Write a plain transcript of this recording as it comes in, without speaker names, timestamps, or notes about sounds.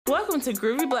Welcome to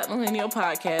Groovy Black Millennial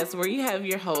Podcast, where you have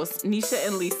your hosts, Nisha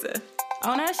and Lisa.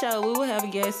 On our show, we will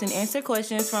have guests and answer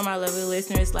questions from our lovely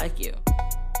listeners like you.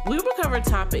 We will cover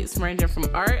topics ranging from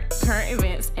art, current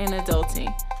events, and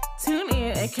adulting. Tune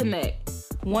in and connect.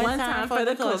 One time for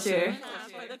the culture.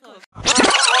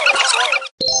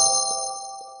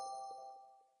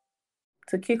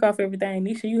 To kick off everything,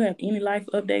 Nisha, you have any life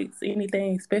updates,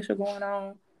 anything special going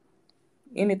on?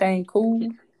 Anything cool?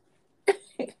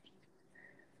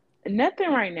 Nothing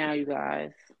right now, you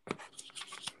guys.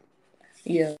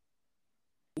 Yeah.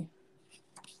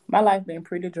 My life been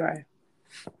pretty dry.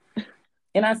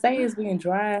 And I say it's been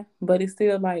dry, but it's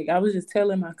still like, I was just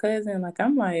telling my cousin, like,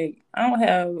 I'm like, I don't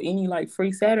have any like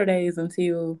free Saturdays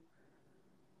until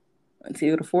the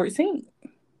 14th.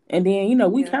 And then, you know,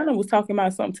 we kind of was talking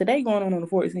about something today going on the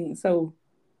 14th. So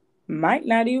might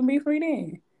not even be free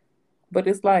then. But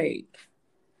it's like,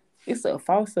 it's a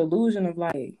false illusion of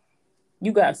like,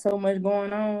 you got so much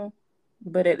going on,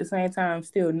 but at the same time,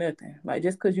 still nothing. Like,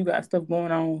 just because you got stuff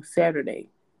going on Saturday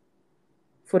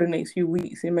for the next few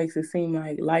weeks, it makes it seem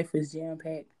like life is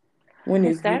jam-packed. When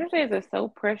it's Saturdays are so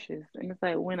precious. And it's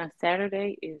like, when a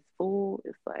Saturday is full,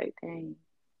 it's like, dang,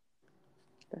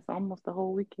 that's almost the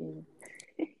whole weekend.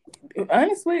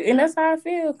 Honestly, and that's how I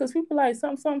feel, because people like,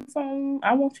 something,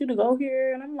 I want you to go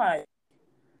here, and I'm like,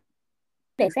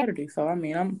 next Saturday. So, I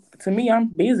mean, I'm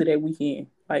busy that weekend.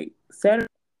 Like, Saturday,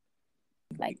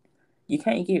 like, you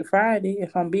can't get Friday.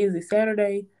 If I'm busy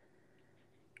Saturday,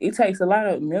 it takes a lot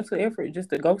of mental effort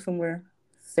just to go somewhere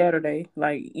Saturday.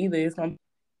 Like, either it's going to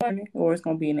be morning or it's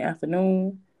going to be in the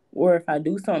afternoon. Or if I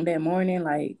do something that morning,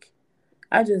 like,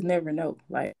 I just never know.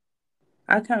 Like,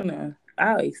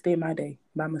 I'll extend my day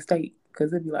by mistake.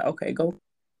 Because it'd be like, okay, go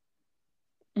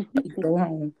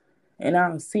home. And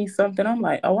I'll see something. I'm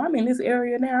like, oh, I'm in this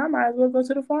area now. I might as well go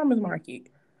to the farmer's market.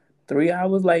 3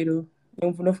 hours later,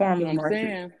 in from the farmer's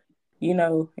market. You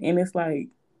know, and it's like,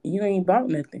 you ain't bought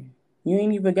nothing. You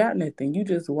ain't even got nothing. You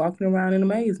just walking around in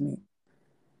amazement.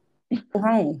 Go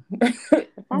home.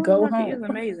 Go home. Is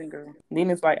amazing, girl.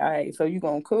 Then it's like, all right, so you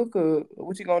gonna cook or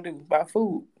what you gonna do? Buy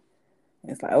food.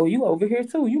 It's like, oh, you over here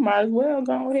too. You might as well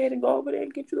go ahead and go over there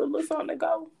and get you a little something to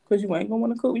go. Because you ain't gonna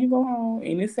want to cook when you go home.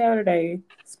 And it's Saturday.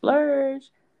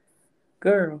 Splurge.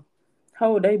 Girl,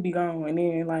 whole day be gone. And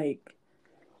then, like,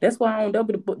 that's why I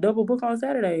don't double book on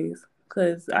Saturdays.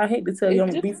 Because I hate to tell you I'm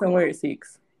going to be somewhere at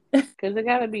 6. Because it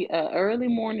got to be an early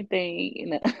morning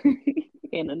thing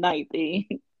and a night thing.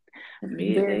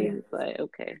 Midday is like,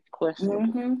 okay, questionable.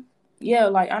 Mm-hmm. Yeah,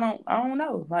 like, I don't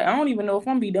know. Like, I don't even know if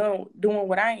I'm be done doing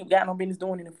what I ain't got no business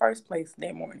doing in the first place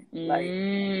that morning. Like,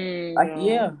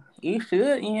 yeah, it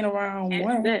should end around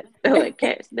 1.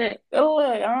 Catch that. Oh,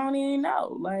 look, I don't even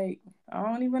know. Like, I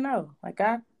don't even know. Like,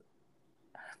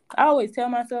 I always tell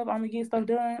myself I'm going to get stuff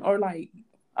done. Or, like,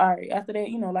 all right, after that,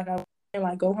 you know, like, I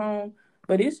like go home.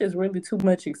 But it's just really too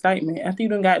much excitement. After you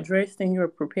done got dressed and you're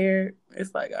prepared,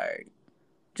 it's like, all right,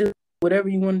 just whatever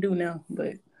you want to do now.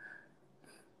 But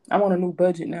I'm on a new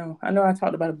budget now. I know I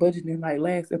talked about a budget in like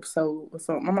last episode or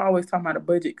something. I'm always talking about a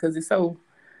budget because it's so.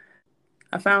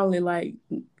 I finally like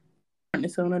turned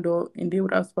into an adult and did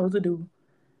what I was supposed to do,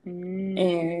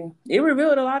 and it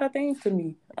revealed a lot of things to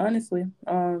me, honestly.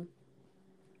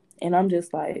 And I'm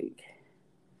just like,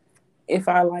 if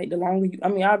I like the longer you, I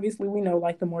mean, obviously we know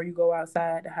like the more you go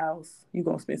outside the house, you're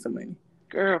gonna spend some money.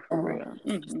 Girl, for real.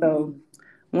 Mm-hmm. So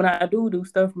when I do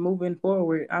stuff moving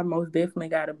forward, I most definitely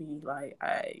gotta be like,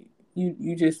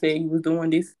 you just said you was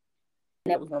doing this,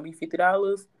 that was gonna be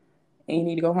 $50, and you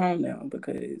need to go home now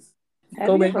because have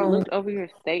you ever looked over your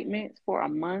statements for a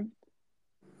month,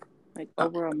 like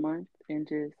over a month, and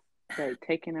just like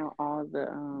taking out all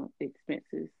the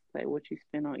expenses, like what you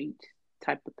spend on each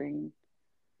type of thing?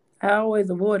 I always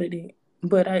avoided it,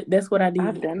 but that's what I did.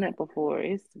 I've done that before.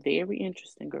 It's very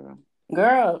interesting, girl.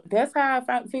 Girl, that's how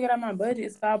I figured out my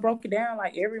budget. So I broke it down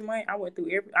like every month. I went through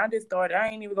I just started. I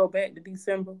ain't even go back to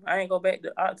December. I ain't go back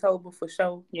to October for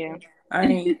sure. Yeah. I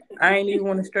ain't even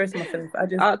want to stress myself.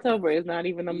 October is not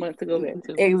even a month to go back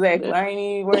to. Exactly. I ain't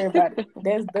even worried about it.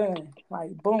 That's done.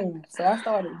 Like, boom. So I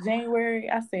started January.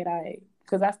 I said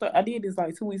because I did this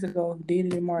like 2 weeks ago. Did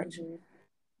it in March. Mm-hmm.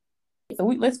 So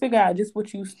let's figure out just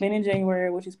what you spend in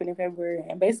January, what you spend in February.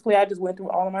 And basically, I just went through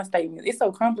all of my statements. It's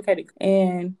so complicated.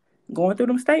 And going through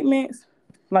them statements,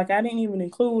 like, I didn't even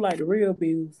include, like, the real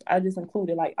bills. I just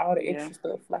included, like, all the extra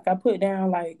stuff. Like, I put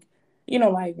down, like, you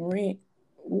know, like, rent,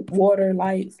 water,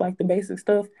 lights, like, the basic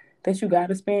stuff that you got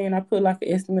to spend. I put, like,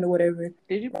 an estimate or whatever.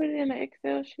 Did you put it in an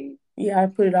Excel sheet? Yeah, I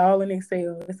put it all in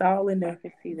Excel. It's all in there. I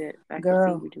can see that. I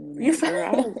Girl. can see you doing that.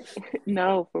 Girl,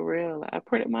 no, for real. I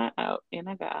printed mine out, and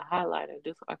I got a highlighter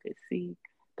just so I could see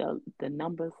the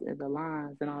numbers and the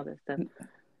lines and all that stuff.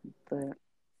 But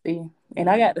see, and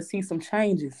I got to see some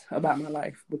changes about my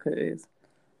life because,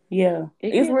 yeah, it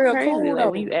it's gets real crazy, cool like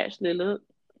though. when you actually look.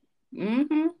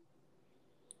 Mm-hmm.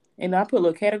 And I put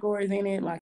little categories in it,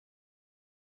 like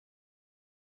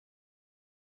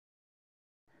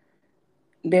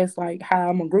that's like how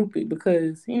I'm gonna group it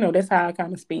because that's how I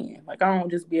kind of spend. Like I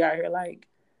don't just be out here like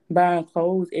buying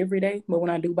clothes every day, but when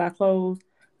I do buy clothes,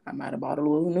 I might have bought a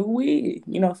little new wig,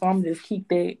 so I'm just keep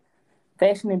that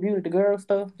fashion and beauty, the girl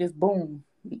stuff, just boom,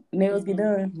 nails get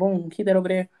done, boom, keep that over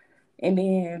there, and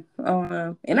then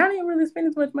and I didn't really spend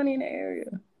as much money in the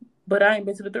area, but I ain't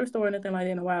been to the thrift store or nothing like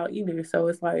that in a while either. So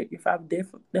it's like if I've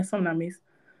different, that's something I miss.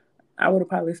 I would have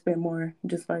probably spent more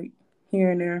just like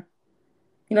here and there.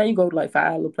 You go to like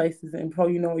 5 little places, and before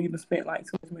you know it, you've spent like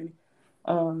too much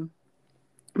money.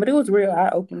 But it was real eye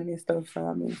opening and stuff. So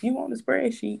I mean, if you want a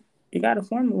spreadsheet, you got a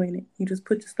formula in it. You just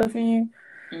put your stuff in.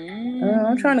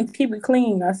 I'm trying to keep it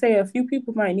clean. I say a few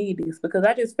people might need this because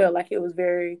I just felt like it was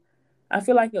very. I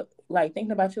feel like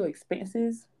thinking about your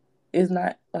expenses is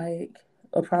not like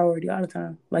a priority all the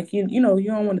time. Like you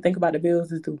don't want to think about the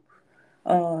bills too.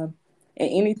 And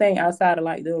anything outside of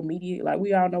like the immediate, like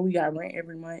we all know we got rent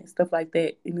every month, stuff like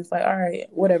that. And it's like, all right,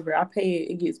 whatever, I pay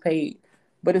it, it gets paid.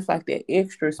 But it's like that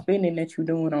extra spending that you're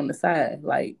doing on the side.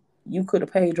 Like you could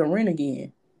have paid your rent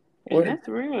again. And that's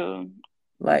real.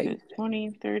 Like it's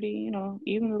 20, 30,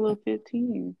 even a little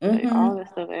 15. Like mm-hmm. all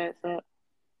that stuff adds up.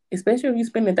 Especially if you're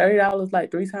spending $30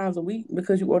 like 3 times a week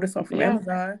because you order something from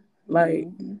Amazon. Like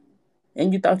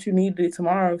and you thought you needed it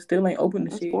tomorrow, still ain't open the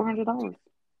that's shit. $400.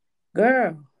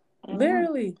 Girl.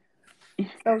 Literally.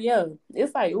 So yeah,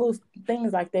 it's like little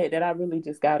things like that I really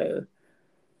just gotta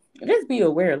just be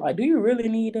aware. Like, do you really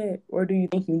need that, or do you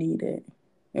think you need that?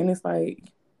 And it's like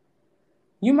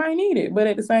you might need it, but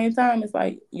at the same time, it's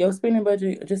like your spending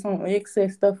budget just on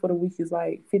excess stuff for the week is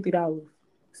like $50.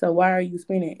 So why are you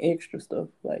spending extra stuff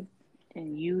like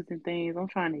and using things? I'm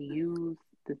trying to use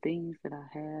the things that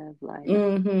I have, like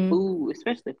food,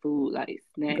 especially food, like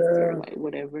snacks or like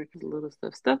whatever, little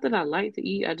stuff that I like to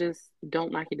eat. I just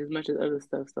don't like it as much as other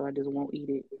stuff, so I just won't eat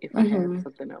it if I have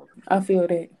something else. I feel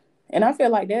that, and I feel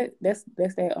like that's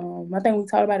that. I think we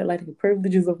talked about it, like the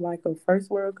privileges of like a first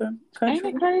world country. Ain't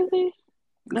it crazy?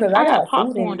 Because I got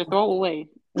popcorn to throw away.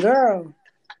 Girl,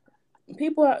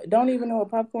 people don't even know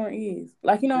what popcorn is.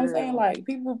 Like, what I'm saying? Like,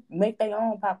 people make their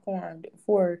own popcorn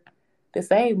to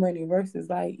save money versus,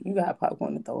 like, you got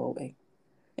popcorn to throw away.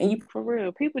 And you for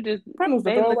real, people just,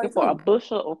 they looking for a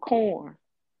bushel of corn.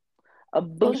 A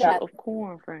bushel of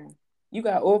corn, friend. You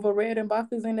got Orville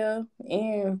Redenbacher's in there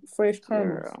and fresh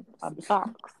kernels. Girl, a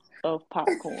box of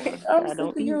popcorn I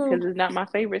don't eat because it's not my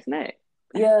favorite snack.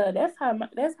 Yeah, that's how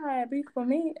it be for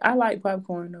me. I like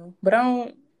popcorn though, but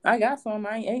I got some.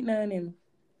 I ain't ate none, and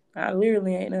I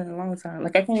literally ain't none in a long time.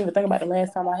 Like I can't even think about the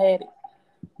last time I had it,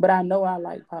 but I know I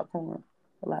like popcorn.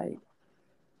 Like,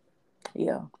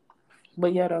 yeah,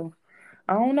 but yeah though,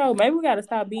 I don't know. Maybe we gotta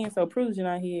stop being so prudish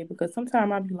out here because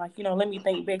sometimes I be like, let me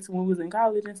think back to when we was in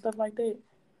college and stuff like that.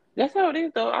 That's how it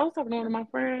is though. I was talking to one of my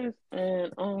friends,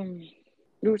 and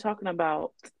we were talking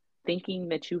about thinking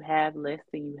that you have less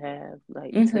than you have,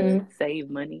 like to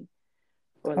save money,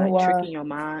 or like tricking your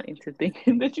mind into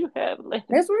thinking that you have less.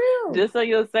 That's real. Just so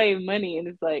you'll save money, and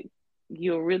it's like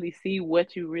you'll really see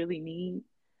what you really need.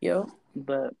 Yep.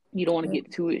 But you don't want to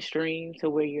get too extreme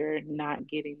to where you're not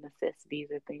getting necessities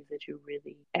or things that you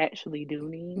really actually do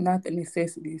need. Not the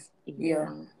necessities. Yeah.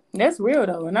 That's real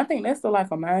though, and I think that's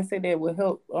like a mindset that will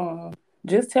help.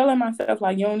 Just telling myself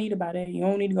like you don't need to buy that, you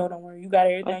don't need to go nowhere, you got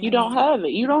everything. Like, you don't have it.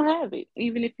 You don't have it,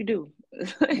 even if you do.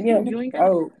 Yeah. You ain't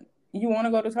got it. You want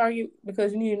to go to Target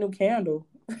because you need a new candle.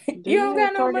 You don't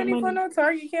got no money for no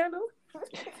Target candle.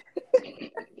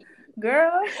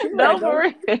 Girl,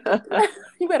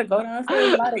 you better go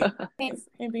downstairs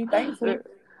and be thankful.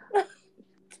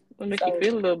 It'll make you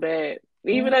feel a little bad,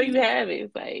 even though you have it.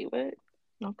 It's like, what?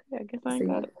 Okay, I guess I ain't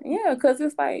got it. Yeah, because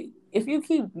it's like if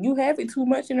you have it too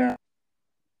much in there,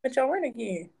 but your rent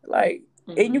again, like,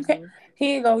 and you can't.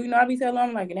 Here you go. I be telling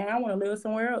them like, now I want to live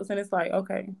somewhere else, and it's like,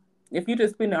 okay, if you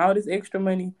just spending all this extra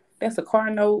money, that's a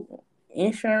car note,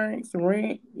 insurance,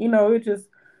 rent. It just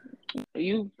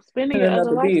you spending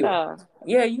another lifestyle. Bill.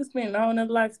 Yeah, you spending a whole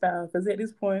another lifestyle because at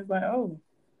this point it's like, oh,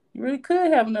 you really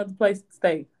could have another place to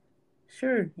stay.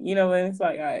 Sure, and it's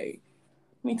like, all right,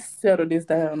 let me settle this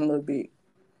down a little bit.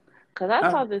 Because I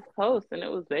saw this post and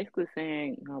it was basically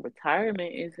saying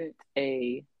retirement isn't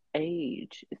a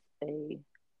age, it's a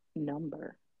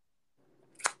number.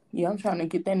 Yeah, I'm trying to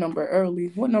get that number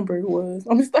early. What number it was?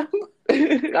 I'm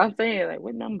saying, like,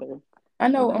 what number? I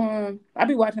know. I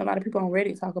be watching a lot of people on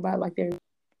Reddit talk about like their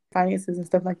finances and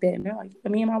stuff like that. And they're like,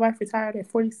 me and my wife retired at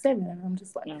 47. And I'm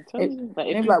just like, I'm telling you, like,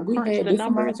 if they're you like, we crunch had the this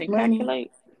numbers amount of and money.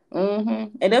 calculate.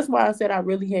 And that's why I said I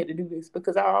really had to do this,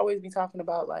 because I always be talking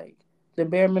about like the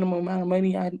bare minimum amount of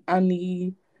money I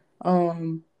need,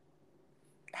 how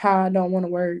I don't want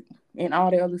to work, and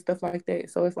all the other stuff like that.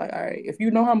 So it's like, all right, if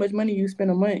you know how much money you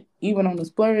spend a month, even on a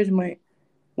splurge month,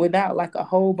 without like a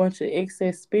whole bunch of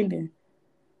excess spending,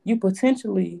 you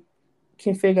potentially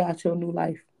can figure out your new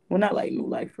life. Well, not like new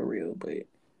life for real, but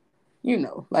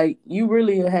like you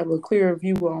really have a clearer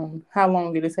view on how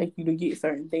long it'll take you to get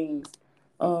certain things,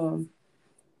 um,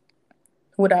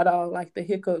 without all like the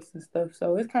hiccups and stuff.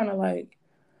 So it's kind of like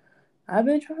I've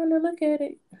been trying to look at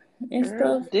it and Girl,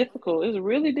 stuff. it's difficult. It's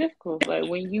really difficult. Like,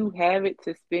 when you have it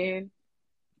to spend,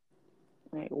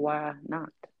 like, why not?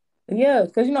 Yeah,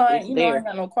 because I It's ain't there.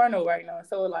 got no car note right now,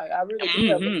 so like I really do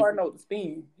have a Mm-hmm. car note to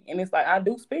spend, and it's like I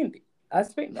do spend it. I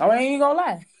spend. I ain't gonna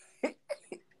lie,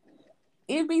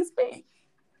 it be spent,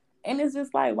 and it's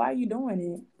just like, why are you doing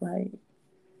it? Like,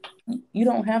 you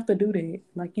don't have to do that.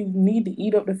 Like, you need to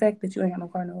eat up the fact that you ain't got no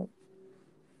car note.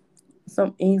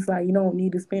 Some things like you don't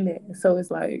need to spend it. So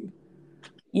it's like,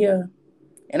 yeah.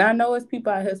 And I know it's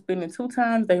people out here spending 2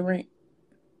 times they rent.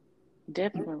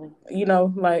 Definitely.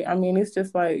 Like, I mean, it's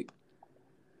just like,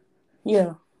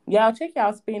 yeah. Y'all check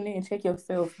y'all spending and check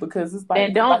yourself, because it's And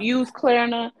like, don't use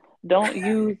Klarna. Don't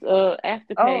use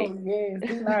Afterpay. oh yes,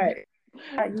 do not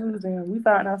use them. We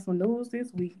found out some news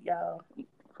this week, y'all.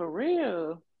 For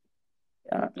real.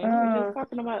 And we were just Uh-uh.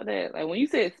 talking about that. Like, when you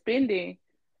said spending,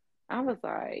 I was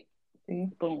like, See,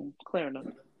 boom,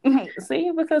 Klarna.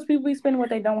 see, because people be spending what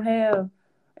they don't have.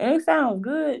 And it sounds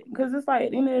good, because it's like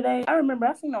at the end of the day, I remember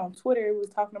I seen on Twitter, it was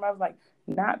talking about, like,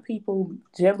 not people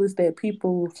jealous that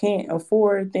people can't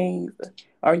afford things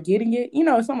or getting it,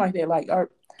 something like that. Like, or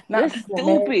not That's people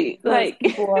mad stupid. because Like,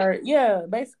 people are, yeah,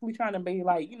 basically trying to be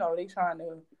like, they trying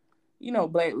to,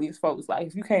 blacklist folks. Like,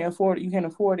 if you can't afford it, you can't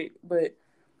afford it.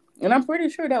 And I'm pretty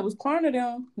sure that was Klarna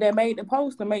them that made the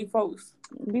post to make folks,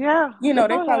 yeah, they they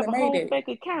probably have probably a made whole it. fake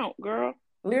account, girl.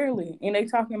 Literally. And they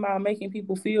talking about making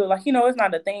people feel like, it's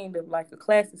not a thing of like a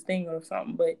classist thing or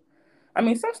something. But I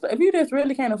mean, some stuff, if you just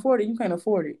really can't afford it, you can't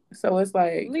afford it. So it's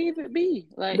like, Leave it be.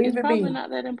 Like, leave it's it probably be. not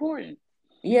that important.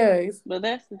 Yeah. It's, But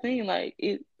that's the thing. Like,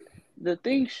 the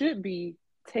thing should be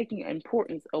taking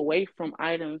importance away from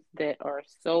items that are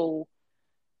so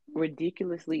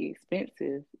ridiculously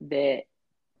expensive that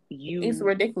it's you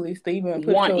ridiculous to even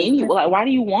put want your any. expenses. Like, why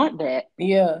do you want that?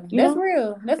 Yeah. You That's know,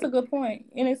 real. That's a good point.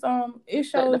 And it's, it like, the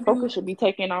shows you, focus should be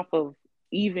taken off of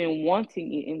even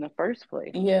wanting it in the first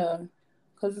place. yeah.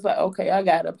 Because it's like, okay, I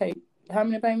got to pay. How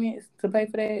many payments to pay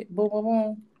for that? Boom, boom,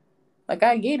 boom. Like,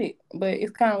 I get it, but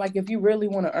it's kind of like, if you really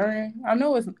want to earn, I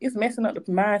know it's messing up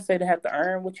the mindset to have to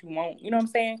earn what you want. You know what I'm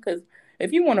saying? Because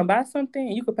if you want to buy something,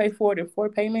 you could pay for it in 4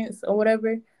 payments or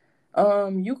whatever.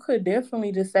 You could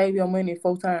definitely just save your money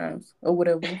 4 times or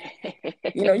whatever.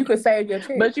 You could save your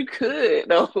check, But you could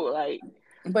though, like,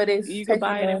 but you could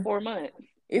buy it in 4 months.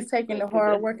 it's taking the Like, 'cause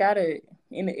hard work out of it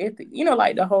and the ethic.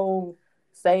 Like the whole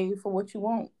save for what you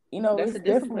want. that's It's a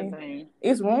discipline definitely thing.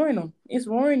 it's ruining them. It's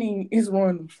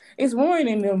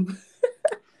ruining them.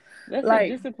 That's a Like,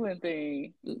 discipline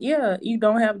thing. yeah, you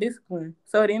don't have discipline.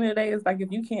 So at the end of the day, it's like, if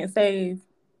you can't save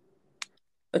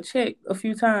a check a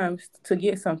few times to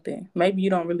get something, maybe you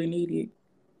don't really need it.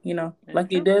 That's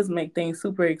Like, it true. does make things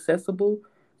super accessible,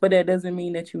 but that doesn't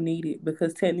mean that you need it,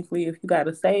 because technically, if you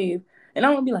gotta save, and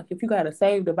I'm gonna be like, if you gotta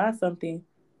save to buy something,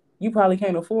 you probably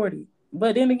can't afford it.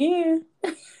 But then again,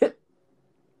 if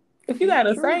you It's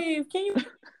gotta true. save, can you?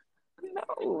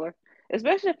 No,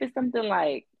 especially if it's something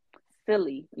like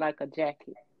silly, like a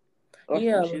jacket or some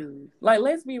Yeah, shoes. like,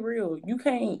 let's be real. You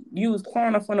can't use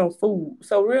Klarna for no food.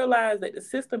 So realize that the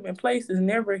system in place is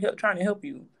never trying to help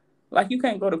you. Like, you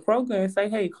can't go to Kroger and say,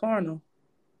 "Hey, Klarna,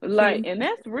 can Like, you?" and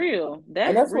that's real. And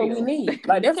That's that's what we real. need.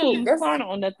 Like, You that's can't what use that's Klarna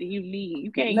on nothing you need.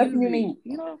 You can't nothing use you it. need.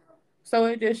 You know. So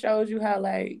it just shows you how,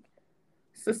 like,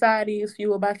 society is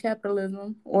fueled by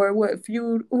capitalism, or what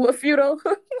feudal? What's the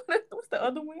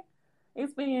other one?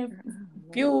 It's being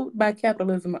fueled by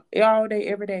capitalism all day,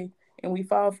 every day, and we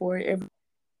fall for it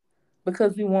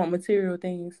because we want material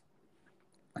things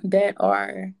that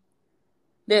are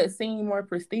that seem more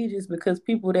prestigious, because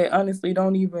people that honestly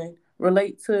don't even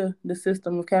relate to the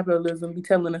system of capitalism be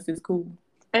telling us it's cool.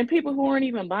 And people who aren't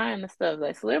even buying the stuff,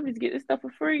 like celebrities get this stuff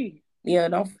for free. Yeah,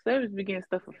 don't. Celebrities be getting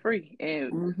stuff for free,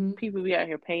 and Mm-hmm. people be out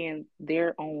here paying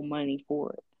their own money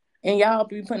for it. And y'all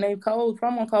be putting their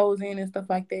promo codes in and stuff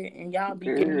like that, and y'all be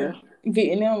Girl,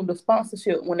 getting them the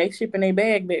sponsorship when they shipping their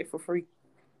bag back for free.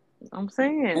 I'm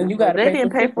saying, and you but got to they pay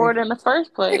didn't for pay for shipping it in the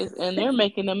first place, and they're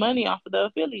making the money off of the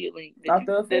affiliate link off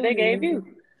the that they gave affiliate.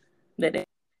 you. That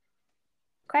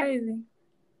crazy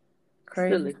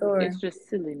Silly. story. It's just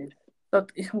silliness. So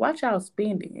watch out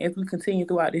spending as we continue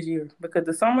throughout this year, because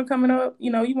the summer coming up,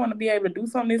 you want to be able to do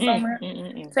something this summer,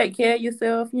 take care of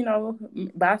yourself,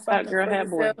 buy Hot something girl, for hot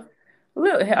boy. yourself.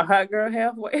 Look, hot girl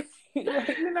halfway,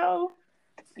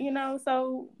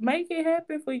 so make it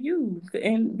happen for you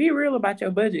and be real about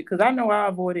your budget. Because I know I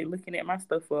avoided looking at my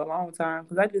stuff for a long time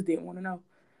because I just didn't want to know.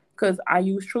 Because I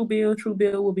use Truebill.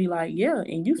 Truebill will be like, yeah,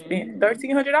 and you spent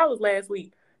 $1,300 last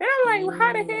week. And I'm like, well,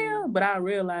 how the hell? But I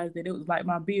realized that it was like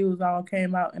my bills all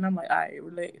came out, and I'm like, all right,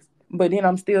 relax. But then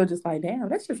I'm still just like, damn,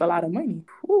 that's just a lot of money.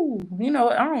 Ooh,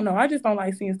 I don't know. I just don't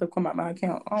like seeing stuff come out my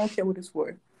account. I don't care what it's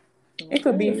for. It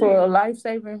could be for a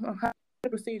life-saving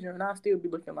procedure, and I'll still be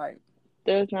looking like.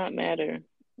 Does not matter.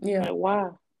 Yeah. Like, why?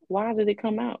 Why did it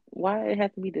come out? Why it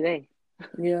has to be today?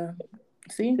 Yeah.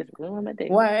 See? Just ruin my day.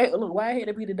 Why it had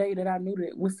to be the day that I knew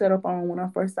that was set up on when I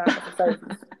first signed up for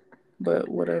service. But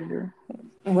whatever.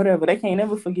 They can't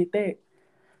never forget that.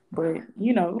 But,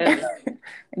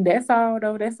 that's all,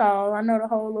 though. That's all. I know the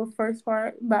whole little first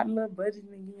part about a little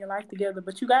budgeting and getting your life together.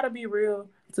 But you got to be real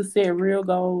to set real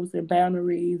goals and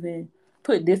boundaries and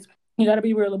put this. You got to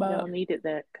be real about it. Y'all needed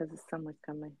that because the summer's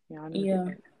coming. Y'all needed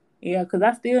that. Yeah, because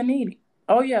I still need it.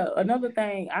 Oh, yeah. Another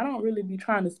thing, I don't really be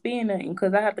trying to spend nothing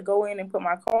because I have to go in and put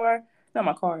not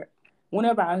my card.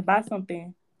 Whenever I buy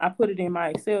something, I put it in my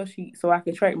Excel sheet so I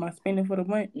can track my spending for the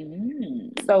month.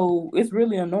 So it's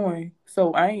really annoying.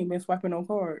 So I ain't been swiping no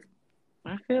card.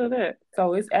 I feel that.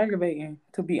 So it's aggravating,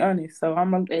 to be honest. So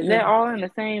Is that all in the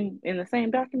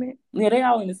same document? Yeah, they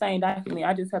all in the same document.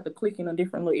 I just have to click in a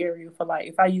different little area for, like,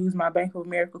 if I use my Bank of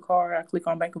America card, I click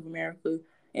on Bank of America,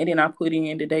 and then I put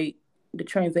in the date, the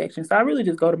transaction. So I really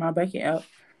just go to my banking app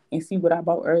and see what I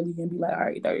bought early and be like, all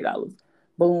right, $30.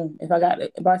 Boom. If I got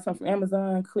to buy something from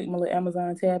Amazon, click my little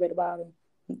Amazon tab at the bottom,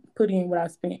 put in what I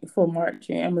spent for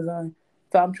March in Amazon.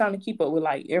 So I'm trying to keep up with,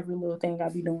 like, every little thing I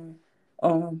be doing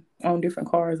on different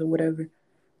cards or whatever.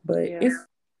 But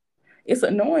it's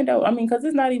annoying, though. I mean, because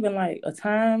it's not even like a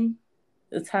time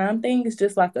thing. It's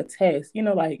just like a test.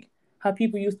 Like how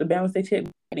people used to balance their check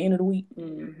at the end of the week.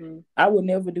 I would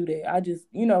never do that. I just,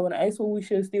 and that's what we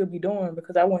should still be doing,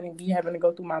 because I wouldn't be having to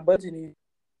go through my budgeting.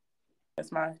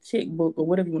 That's my checkbook or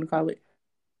whatever you want to call it.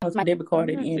 It's my debit card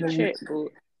at the end of the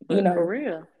week. But for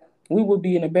real, we would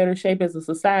be in a better shape as a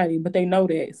society, but they know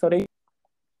that. So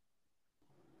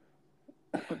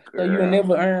you'll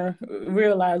never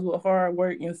realize what hard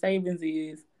work and savings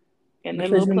is. And the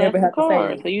little plastic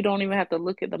card, so you don't even have to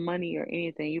look at the money or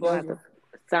anything. You don't have to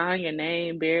sign your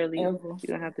name barely. You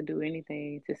don't have to do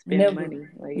anything to spend money.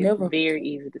 Like, it's very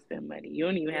easy to spend money. You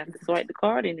don't even have to swipe the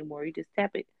card anymore. You just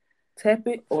tap it.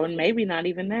 Or maybe not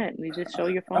even that. You just show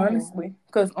your phone. Honestly,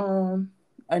 because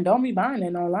and don't be buying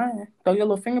it online. Throw your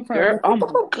little fingerprint. Girl, oh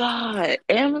my God,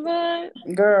 Amazon.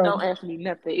 Girl, don't ask me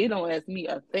nothing. It don't ask me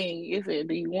a thing. It said,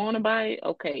 "Do you want to buy it?"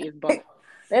 Okay, it's bought.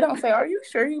 They don't say, "Are you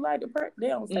sure you like the product?" They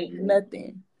don't say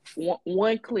nothing.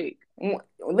 One click.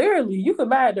 Literally, you could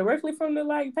buy it directly from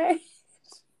the page.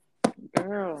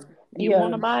 Girl, you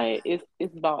want to buy it?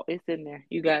 It's bought. It's in there.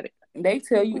 You got it. They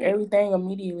tell you everything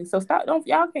immediately. So don't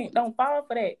fall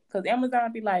for that, because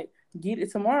Amazon be like, get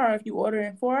it tomorrow if you order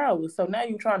in 4 hours. So now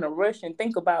you're trying to rush and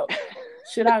think about,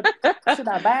 should I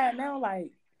buy it now?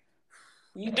 Like,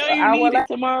 do you need it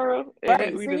tomorrow?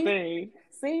 Right,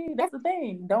 see, that's the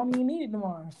thing. Don't even need it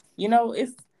tomorrow.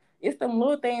 It's them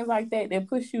little things like that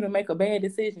push you to make a bad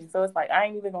decision. So it's like, I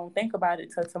ain't even gonna think about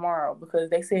it till tomorrow, because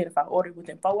they said if I order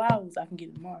within 4 hours, I can get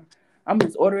it tomorrow. I'm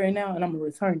just ordering now and I'm gonna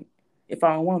return it if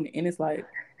I don't want it. And it's like,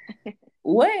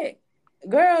 what?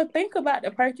 Girl, think about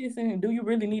the purchase, and do you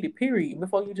really need it, period,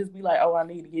 before you just be like, oh, I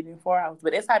need to get it in 4 hours.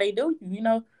 But that's how they do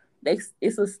you,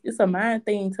 it's a mind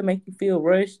thing to make you feel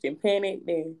rushed and panicked,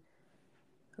 and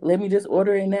let me just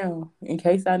order it now in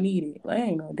case I need it. Like,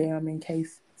 ain't no damn in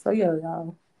case. So yeah,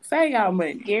 y'all, save y'all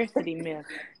money. Scarcity myth.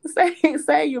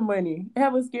 Save your money.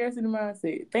 Have a scarcity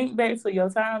mindset. Think back to your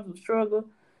times of struggle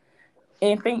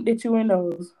and think that you in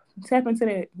those. Tap into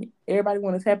that. Everybody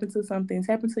want to tap into something.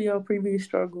 Tap into your previous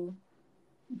struggle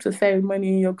to save money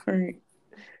in your current.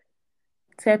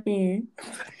 Tap in.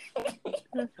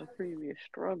 That's a previous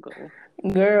struggle.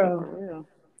 Girl,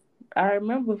 I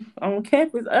remember on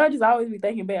campus, I just always be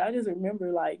thinking back. I just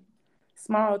remember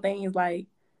small things like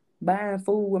buying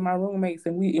food with my roommates,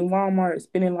 and we in Walmart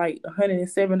spending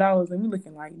 $107, and we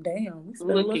looking like, damn, we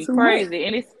spent looking crazy, much.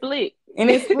 And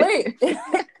it's split.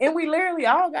 And we literally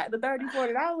all got the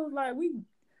 $30-$40.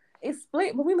 It's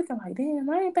split, but we looking like, damn,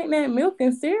 I didn't think that milk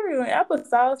and cereal and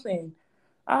applesauce and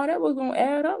all that was gonna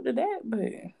add up to that.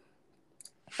 But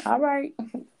all right,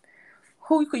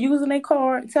 who could using their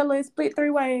card? Tell her it's split 3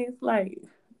 ways. Like,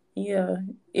 yeah,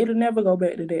 it'll never go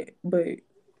back to that. But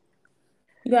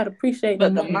you gotta appreciate the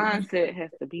But the money. mindset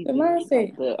has to be The there. Like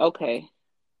mindset. okay,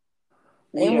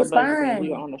 And we are was budgeting.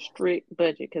 We are fine. on a strict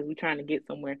budget because we're trying to get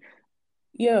somewhere.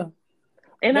 Yeah,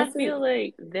 And I that's it. feel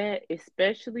like that,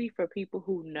 especially for people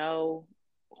who know,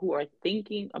 who are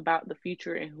thinking about the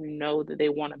future and who know that they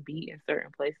want to be in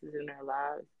certain places in their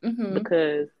lives. Mhm.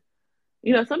 Because,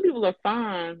 you know, some people are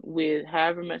fine with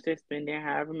however much they're spending,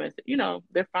 however much, you know,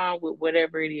 they're fine with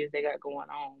whatever it is they got going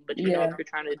on. But, you know, if Yeah. you're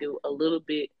trying to do a little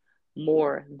bit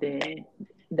more than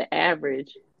the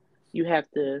average, you have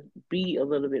to be a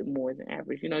little bit more than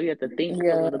average. You know, you have to think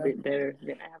a little Yeah. bit better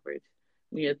than average.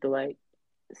 You have to like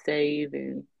save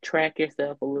and track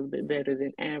yourself a little bit better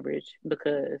than average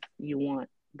because you want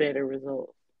better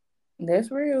results.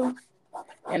 That's real.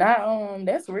 And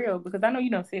that's real because I know you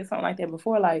done said something like that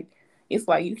before. Like, it's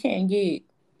like you can't get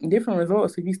different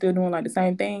results if you still doing like the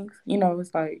same things. You know,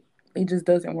 it's like it just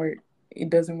doesn't work. It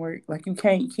doesn't work. Like you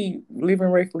can't keep living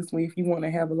recklessly if you want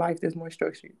to have a life that's more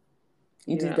structured.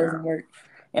 It just Yeah. doesn't work.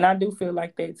 And I do feel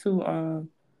like that too.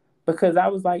 Because I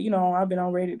was like, I've been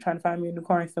on Reddit trying to find me a new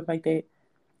car and stuff like that.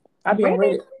 I be on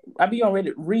Reddit? Reddit. I be on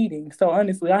Reddit reading. So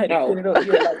honestly, I had to No. put it up.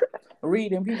 Yeah, like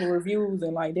reading people reviews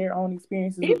and like their own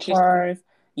experiences with Interesting. cars.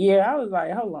 Yeah, I was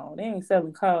like, hold on, they ain't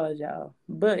selling cars, y'all.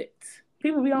 But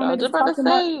people be on I there was just just about to talking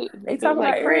about. say, They it's talk about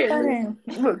like Craigslist. everything.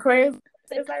 Look, crazy.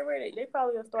 It's like Reddit. They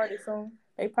probably will start it soon.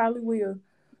 They probably will.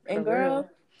 For And real. girl,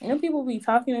 and then people be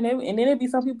talking and then there be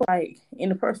some people like in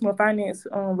the personal finance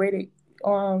Reddit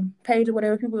page or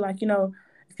whatever. People like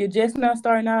if you're just not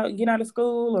starting out, getting out of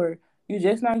school, or you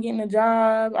just not getting a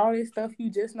job, all this stuff, you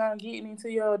just not getting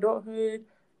into your adulthood.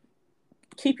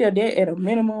 Keep your debt at a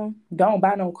minimum. Don't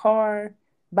buy no car.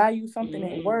 Buy you something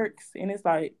that Mm. works. And it's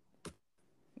like,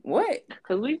 what?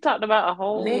 Because we've talked about a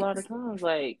whole lot of Next. times,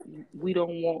 like, we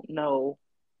don't want no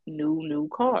new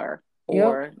car Yep.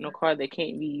 or no car that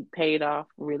can't be paid off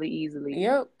really easily.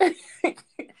 Yep.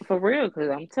 For real, because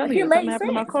I'm telling you, It if something makes happened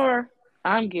to my sense. car,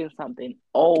 I'm getting something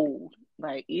old.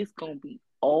 Like, it's going to be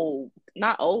old.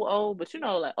 Not old, but you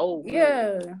know, like old good.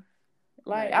 Yeah.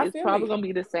 Like, Like, I it's feel probably it. going to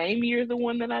be the same year as the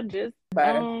one that I just,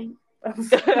 Bye.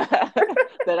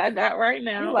 that I got right You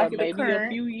now, or like it the maybe a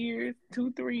current. few years,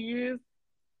 2, 3 years,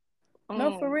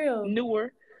 No, for real.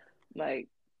 newer. Like,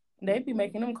 They be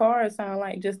making them cars sound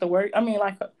like just the work. I mean,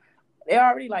 like they're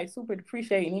already like super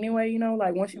depreciating anyway.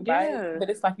 Like once you buy it, yeah. but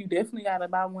it's like you definitely gotta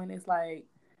buy one. It's like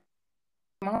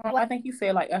I think you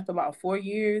said like after about 4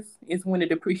 years is when the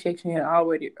depreciation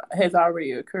has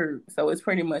already occurred. So it's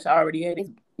pretty much already at its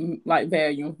like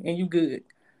value, and you good.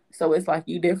 So it's like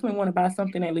you definitely want to buy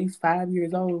something at least 5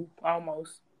 years old,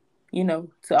 almost. To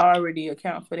already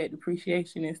account for that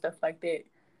depreciation and stuff like that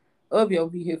of your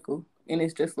vehicle. And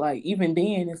it's just like even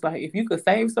then, it's like if you could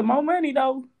save some more money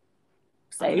though,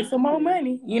 save some more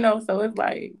Exactly. money. So it's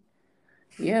like,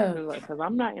 yeah, Because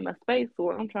I'm not in a space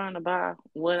where I'm trying to buy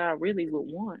what I really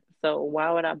would want. So why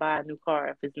would I buy a new car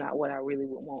if it's not what I really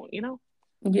would want, you know?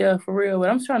 yeah, for real. But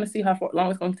I'm just trying to see how long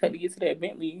it's gonna take to get to that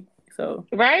Bentley. So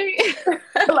Right?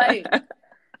 like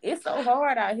it's so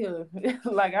hard out here.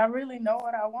 Like I really know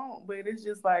what I want, but it's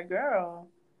just like, girl,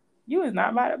 you is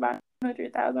not about to buy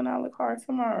 $100,000 car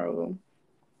tomorrow.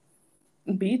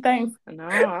 Be thankful. No,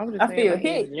 I was just I saying, feel like,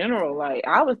 in hit. general, like,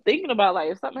 I was thinking about, like,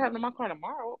 if something happened to my car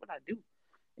tomorrow, what would I do?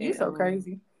 You And, so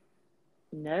crazy.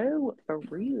 no, for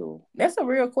real. That's a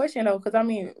real question though, because I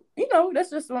mean, that's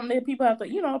just something that people have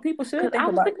to, people should Because think I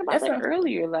was about. thinking about That's that a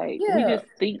earlier. Like, we yeah, just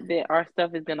think that our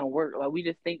stuff is going to work. Like, we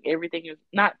just think everything is,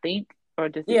 not think or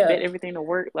just yeah. expect everything to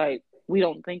work. Like, we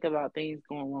don't think about things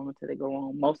going wrong until they go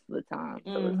wrong most of the time.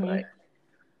 So it's Mm-hmm. like,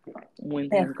 when Yeah.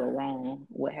 things go wrong,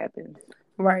 what happens?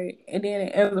 Right. And then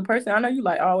as a person, I know you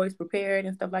like always prepared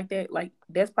and stuff like that. Like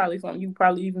that's probably something you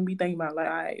probably even be thinking about. Like,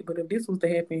 all right, but if this was to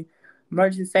happen,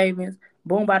 emergency savings,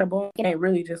 boom, bada boom, you can't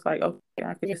really just like, okay,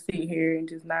 I could just sit here and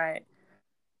just not.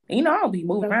 I don't be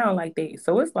moving around like that.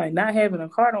 So it's like not having a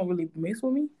car don't really mess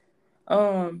with me.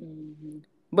 Um, Mm-hmm.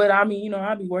 but I mean,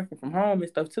 I'll be working from home and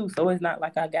stuff too. So it's not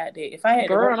like I got that. If I had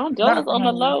to work Girl, I'm jealous not from on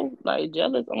the home, low. Like,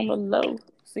 jealous on the low.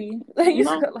 see, You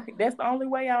know? like that's the only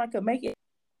way I could make it.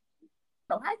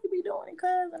 How you be doing it,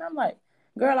 cuz? And I'm like,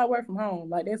 girl, I work from home.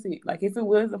 Like, that's it. Like, if it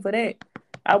wasn't for that,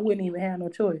 I wouldn't even have no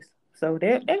choice. So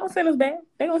they gonna send us back.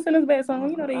 They gonna send us back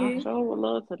something. They I is. sure would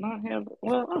love to not have,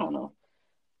 well, I don't know.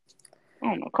 I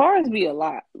don't know. Cars be a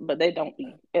lot, but they don't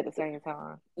be at the same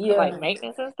time. Like Yeah,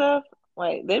 maintenance and stuff,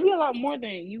 like they be a lot more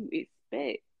than you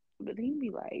expect. But then you be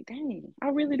like, dang, I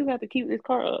really do have to keep this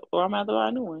car up, or I'm gonna have to buy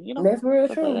a new one. that's real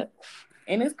Stuff like true. that.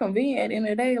 And it's convenient at the end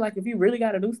of the day. Like, if you really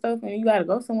got to do stuff and you got to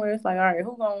go somewhere, it's like, all right,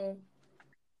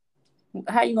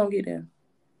 how you gonna get there?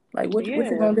 Like, what you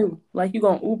Yeah. gonna do? Like, you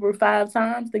gonna Uber 5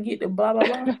 times to get to blah, blah,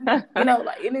 blah?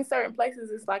 Like, and in certain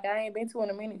places, it's like, I ain't been to in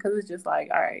a minute because it's just like,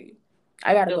 all right,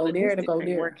 I got to The go there to logistics go ain't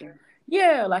there. working.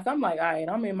 Yeah, like, I'm like, all right,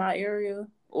 I'm in my area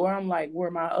or I'm like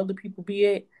where my other people be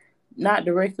at. Not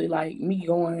directly like me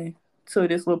going to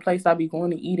this little place I be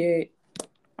going to eat at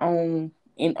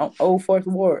in Old Fourth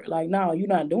Ward. Like, no, you're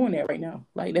not doing that right now.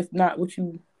 Like, that's not what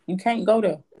you can't go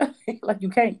there. Like, you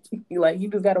can't. Like, you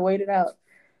just gotta wait it out.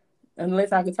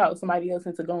 Unless I could talk somebody else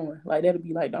into going. Like, that'll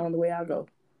be like the only way I go.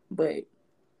 But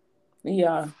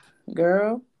yeah,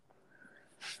 girl,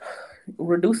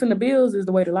 reducing the bills is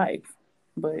the way to life.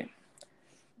 But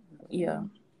yeah,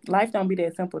 life don't be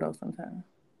that simple though sometimes.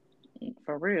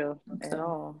 For real, at So,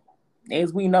 all.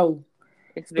 as we know,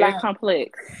 It's very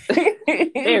complex.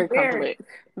 Very complex.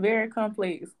 very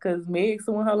complex. Cause Meg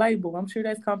suing her label. I'm sure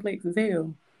that's complex as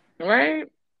hell. Right?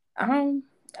 I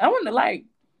want to like,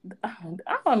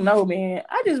 I don't know, man.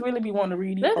 I just really be wanting to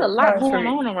read these There's a folks' lot going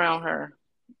contracts. on around her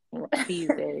these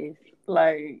days.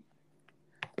 Like,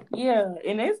 yeah,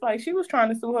 and it's like she was trying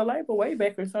to sue her label way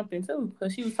back or something too,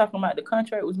 because she was talking about the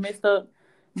contract was messed up.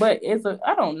 But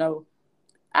I don't know.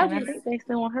 I And I just, think they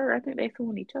suing her. I think they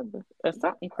suing each other. Or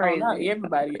something oh, not crazy.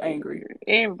 everybody angry.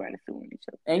 Everybody suing each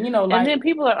other. And And like, then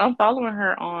people are unfollowing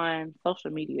her on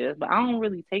social media. But I don't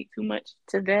really take too much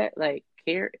to that, like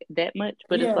care that much.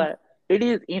 But it's yeah, like it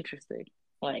is interesting.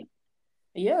 Like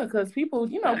yeah, because people,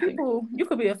 I think you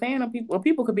could be a fan of people, or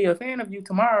people could be a fan of you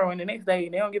tomorrow, and the next day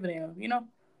they don't give a damn.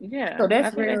 yeah. So I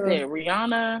that's think they real. said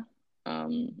Rihanna,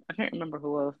 I can't remember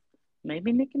who else.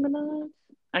 Maybe Nicki Minaj?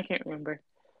 I can't remember.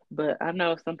 But I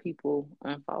know some people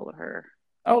unfollow her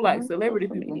Oh, like on celebrity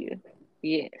social people. media.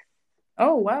 Yes.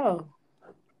 Oh wow,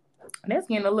 that's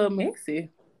getting a little messy.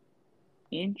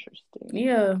 Interesting.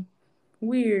 Yeah,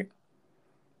 weird.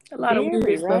 A lot of Very,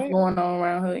 weird stuff right? going on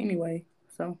around her anyway.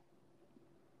 So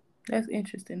that's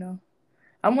interesting though.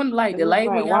 I wonder, like, the Because it's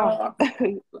label, like, wow.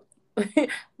 y'all.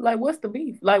 Like, what's the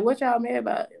beef? Like, what y'all mad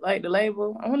about? Like, the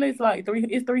label. I wonder, it's like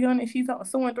 300. She's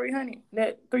suing 300.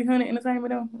 That 300 Entertainment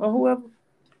them or whoever.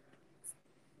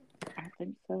 I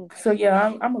think so. So yeah,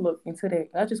 I'm gonna look into that.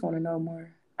 I just want to know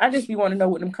more. I just be want to know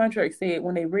what them contracts said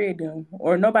when they read them,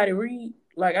 or nobody read.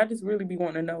 Like, I just really be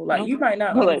wanting to know. Like, Nope. you might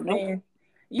not Like, nope. understand.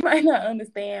 You might not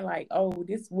understand. Like, oh,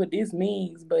 this what this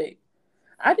means, but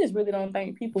I just really don't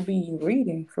think people be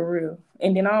reading for real.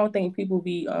 And then I don't think people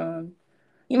be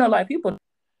like, people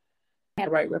have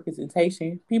the right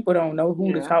representation. People don't know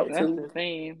who to Yeah, talk that's to. the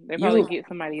thing. They probably You get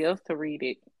somebody else to read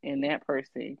it, and that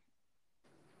person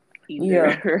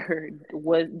yeah.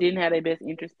 either didn't have their best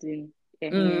interest in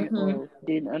at hand Mhm. or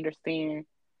didn't understand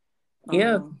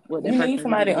Yeah. what that You need person really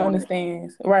somebody that wanted.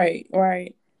 understands. Right,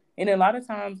 right. And a lot of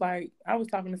times, like, I was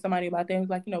talking to somebody about that. It was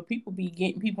like, people be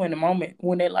getting people in the moment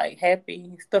when they're like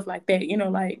happy, stuff like that.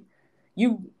 Like,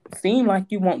 you seem like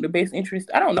you want the best interest.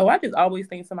 I don't know. I just always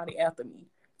think somebody after me.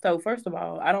 So first of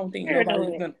all, I don't think nobody's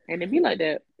Paranoid, gonna. and it be like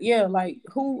that. Yeah, like,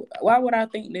 why would I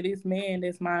think that this man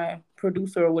that's my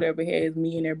producer or whatever has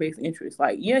me in their best interest?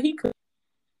 Like, yeah, he could.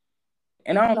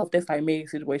 And I don't know if that's like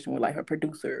Meg's situation with like her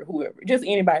producer or whoever, just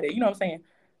anybody. You know what I'm saying?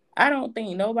 I don't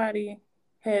think nobody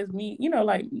has me,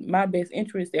 like, my best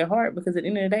interest at heart, because at the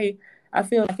end of the day, I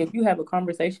feel like if you have a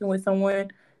conversation with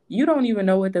someone, you don't even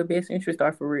know what their best interests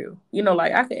are for real.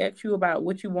 Like, I could ask you about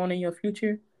what you want in your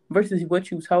future versus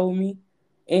what you told me.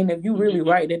 And if you really Mm-hmm.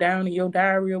 write it down in your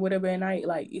diary or whatever at night,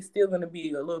 like, it's still gonna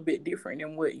be a little bit different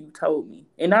than what you told me.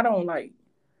 And I don't like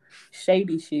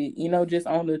shady shit, just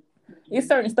on the it's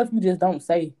certain stuff you just don't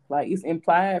say. Like, it's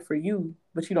implied for you,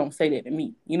 but you don't say that to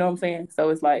me. You know what I'm saying? So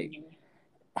it's like, Mm-hmm.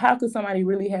 how could somebody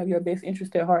really have your best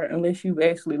interest at heart unless you've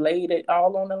actually laid it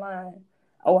all on the line?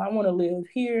 Oh, I want to live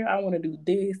here. I want to do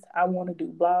this. I want to do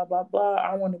blah, blah, blah.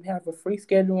 I want to have a free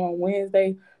schedule on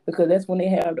Wednesday because that's when they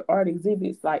have the art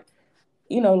exhibits. Like,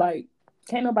 like,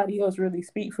 can't nobody else really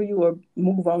speak for you or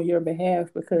move on your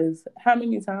behalf, because how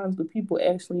many times do people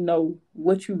actually know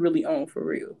what you really own for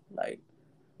real? Like,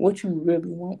 what you really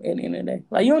want at the end of the day.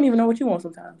 Like, you don't even know what you want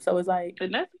sometimes. So it's like,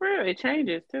 And that's real. It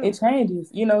changes it too.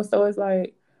 changes, so it's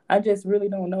like, I just really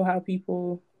don't know how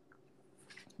people,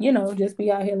 just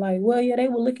be out here like, well, yeah, they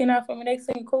were looking out for me. They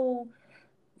seem cool.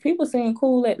 People seem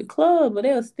cool at the club, but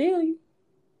they'll steal you.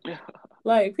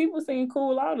 Like, people seem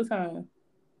cool all the time.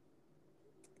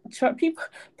 People,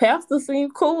 pastors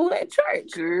seem cool at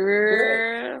church.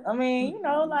 Girl. But, I mean,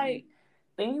 like,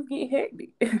 things get hectic.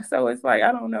 So it's like,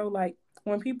 I don't know, like,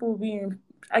 when people being,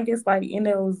 I guess, like, in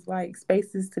those, like,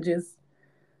 spaces to just,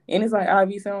 and it's like,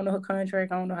 obviously, I don't know her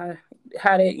contract. I don't know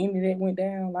how that ended, that went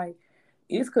down. Like,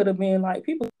 it could have been like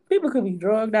people could be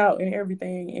drugged out and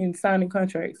everything and signing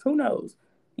contracts. Who knows?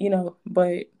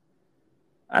 But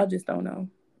I just don't know.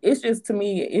 It's just, to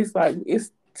me, it's like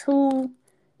it's too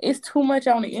much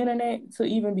on the internet to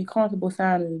even be comfortable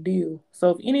signing a deal.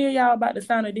 So if any of y'all about to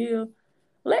sign a deal,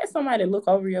 let somebody look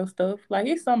over your stuff. Like,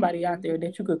 it's somebody out there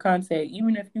that you could contact,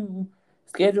 even if you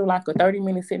schedule like a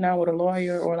 30-minute sit down with a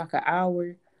lawyer or like an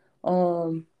hour.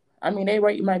 I mean, they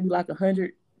rate might be like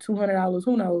 $100, $200.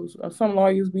 Who knows? Some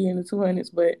lawyers be in the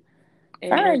 200s, but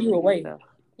find you a way.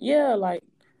 Yeah, like,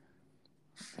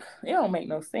 it don't make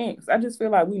no sense. I just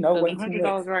feel like we know way too much.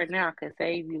 $100 right now could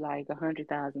save you like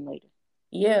 100,000 later.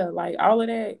 Yeah, like all of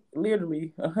that,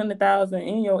 literally 100,000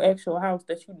 in your actual house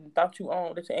that you thought you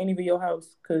owned, that ain't even your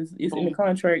house because it's in the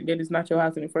contract that it's not your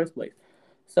house in the first place.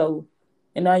 So,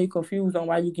 and now you're confused on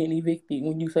why you're getting evicted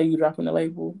when you say you're dropping the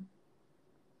label.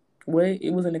 What?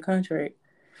 It was in the contract.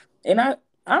 And I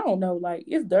don't know, like,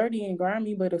 it's dirty and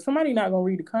grimy, but if somebody not gonna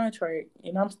read the contract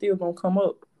and I'm still gonna come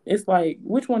up, it's like,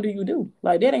 which one do you do?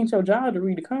 Like, that ain't your job to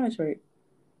read the contract.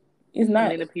 It's not.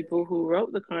 And then the people who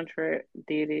wrote the contract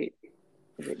did it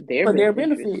for their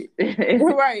benefit.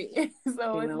 Right.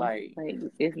 So it's like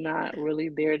it's not really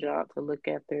their job to look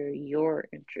after your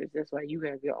interests. That's why you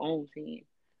have your own team.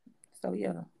 So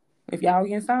yeah, if y'all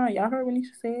getting signed, y'all heard what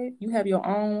Nisha said, you have your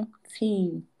own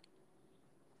team.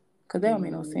 Cause that don't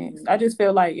make no sense. I just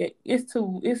feel like it's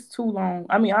too long.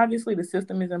 I mean, obviously the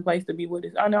system is in place to be what it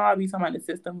is. I know I'll be talking about the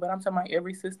system, but I'm talking about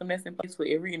every system that's in place for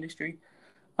every industry.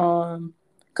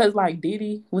 Cause like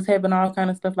Diddy was having all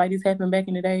kind of stuff like this happen back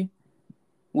in the day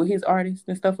with his artists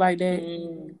and stuff like that.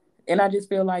 And I just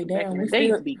feel like, damn, we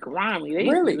still be grimy. They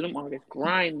really them artists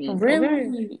grimy.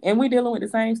 Really? Okay. And we dealing with the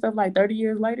same stuff like 30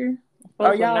 years later.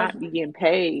 Are y'all not be getting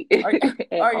paid?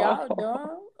 Are y'all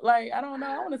dumb? Like, I don't know.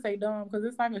 I want to say dumb because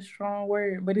it's like a strong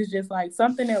word, but it's just like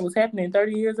something that was happening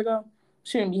 30 years ago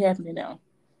shouldn't be happening now.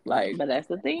 Like, but that's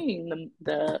the thing.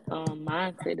 The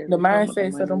mindset. The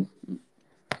mindset of them.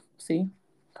 See,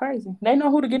 crazy. They know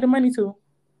who to get the money to.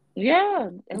 Yeah,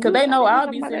 because they know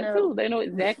I'll be sitting there too. They know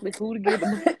exactly who to give the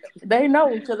money. They know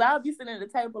because I'll be sitting at the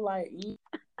table like,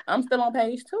 I'm still on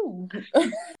page 2.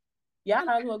 Y'all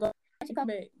might as well go come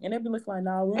back, and they be looking like,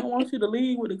 "No, we don't want you to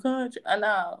leave with the country."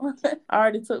 No, I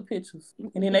already took pictures,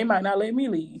 and then they might not let me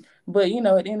leave. But at the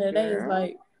end of the day, it's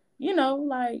like,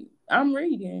 like I'm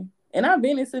reading, and I've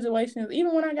been in situations.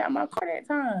 Even when I got my car that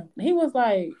time, he was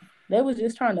like, they was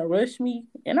just trying to rush me,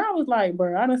 and I was like,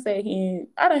 bro, I done sat here,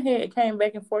 came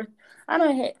back and forth. I've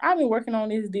been working on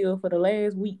this deal for the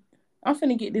last week. I'm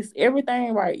finna get this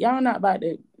everything right. Y'all not about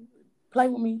to play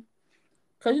with me.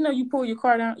 Because, you pull your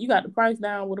car down, you got the price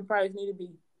down where the price need to be.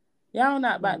 Y'all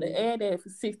not about to add that for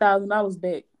 $6,000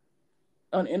 back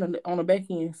on the back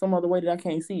end some other way that I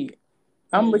can't see it.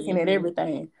 I'm looking at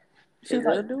everything. She's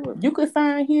like, you could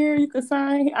sign here, you could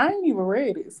sign here. I ain't even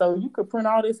read it. So you could print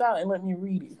all this out and let me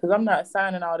read it. Because I'm not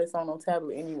signing all this on no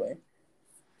tablet anyway.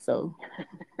 So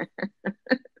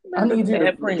I need you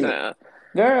to print it.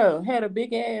 Girl, had a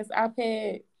big ass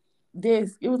iPad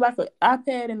desk. It was like an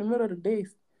iPad in the middle of the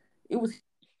desk. It was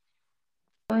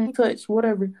touch,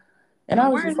 whatever. And I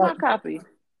was just like, my copy?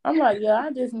 I'm like, yeah,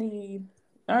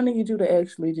 I need you to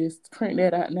actually just print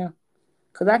that out now.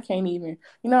 Because I can't even,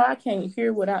 I can't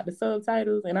hear without the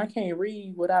subtitles and I can't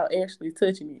read without actually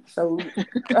touching it. So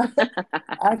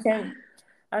I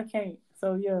can't.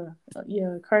 So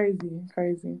yeah,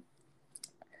 crazy.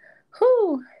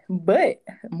 Whew. But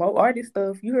more artist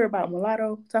stuff. You heard about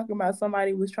Mulatto talking about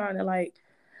somebody was trying to I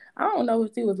don't know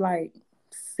if it was like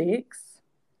sex,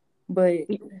 but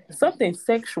something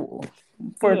sexual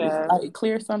for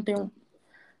clear something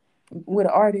with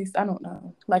an artist. I don't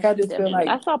know. I just feel like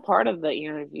I saw part of the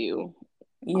interview.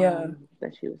 Yeah,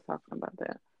 that she was talking about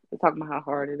that. They're talking about how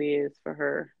hard it is for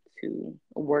her to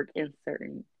work in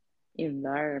certain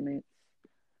environments.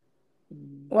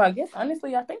 Well, I guess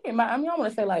honestly, I think it might. I mean, I want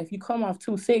to say if you come off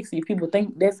too sexy, people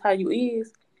think that's how you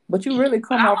is, but you really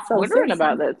come off so sexy. I'm wondering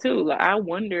about that too. I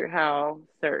wonder how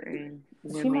certain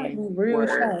women she might be real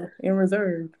shy and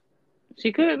reserved.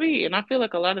 She could be, and I feel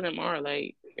like a lot of them are. I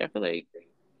feel like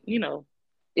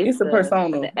it's a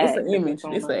persona, it's an image,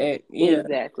 it's an act. Yeah,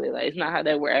 exactly. It's not how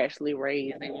they were actually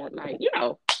raised. They weren't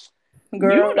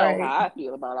girl, you know how I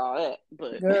feel about all that,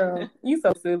 but girl, you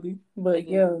so silly. But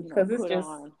yeah, because it's just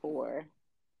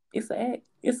it's an act,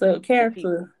 it's a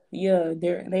character. Yeah,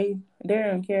 they're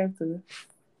in character.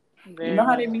 You know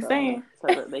how they be saying,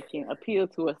 so that they can appeal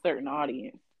to a certain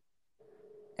audience.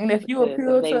 And if you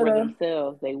appeal to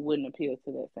themselves, they wouldn't appeal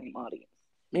to that same audience.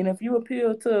 And if you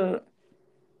appeal to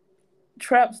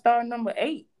trap star number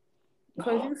 8,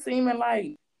 because you seeming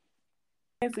like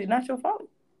it's not your fault.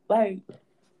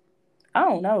 I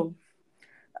don't know.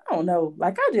 I don't know.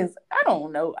 Like, I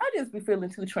don't know. I just be feeling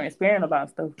too transparent about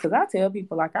stuff. Because I tell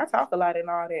people, like, I talk a lot and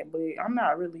all that, but I'm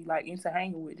not really, like, into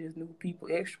hanging with just new people,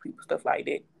 extra people, stuff like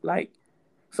that. Like,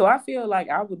 so I feel like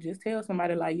I would just tell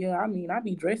somebody, like, yeah, I mean, I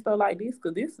be dressed up like this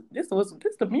because this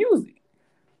the music.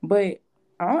 But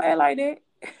I don't act like that.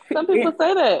 Some people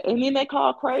say that, and then they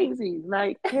call crazy,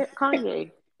 like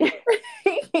Kanye.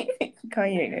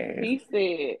 Kanye. He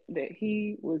said that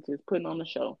he was just putting on the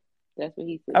show. That's what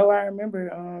he said. Oh, I remember.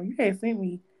 You had sent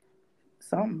me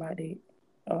something about it.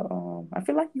 I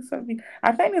feel like you sent me.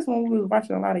 I think that's when we was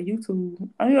watching a lot of YouTube.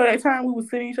 That time we was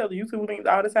sending each other YouTube links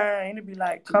all the time, and it'd be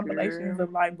like compilations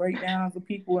of like breakdowns of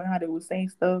people and how they would say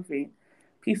stuff and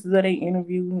pieces of their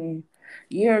interview. And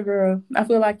yeah, girl, I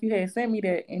feel like you had sent me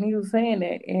that, and he was saying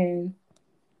that, and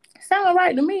it sounded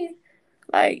right to me.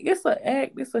 Like, it's an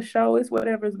act, it's a show, it's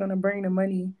whatever's gonna bring the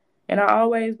money. And I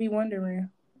always be wondering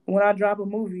when I drop a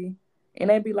movie, and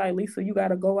they be like, Lisa, you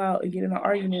gotta go out and get in an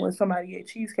argument with somebody at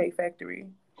Cheesecake Factory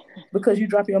because you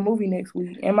drop your movie next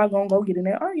week. Am I gonna go get in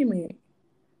that argument?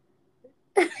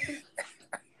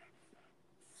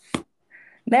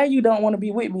 Now you don't want to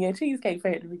be with me at Cheesecake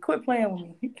Factory. Quit playing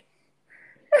with me.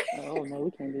 Oh no,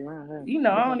 we can't be around her.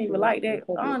 I don't even like that.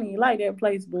 I don't even like that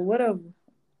place, but whatever.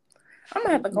 I'm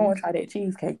gonna have to go and try that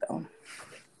cheesecake though.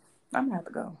 I'm gonna have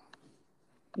to go.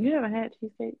 You never had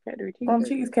Cheesecake Factory cheesecake? From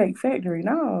Cheesecake Factory,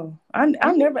 no. I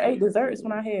never ate desserts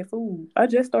when I had food. I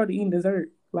just started eating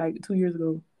dessert like 2 years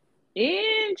ago.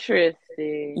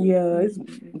 Interesting. Yeah,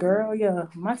 girl, yeah.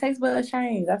 My taste buds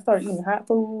changed. I started eating hot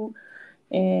food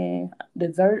and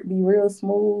dessert be real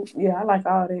smooth. Yeah, I like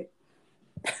all that.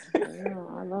 Yeah,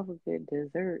 I love a good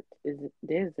dessert. Is it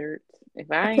desserts? If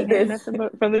I ain't had nothing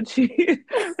but for the cheese,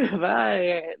 if I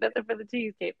ain't had nothing for the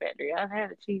Cheesecake Factory, I've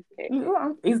had a cheesecake.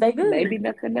 Is they good? Maybe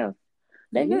nothing else.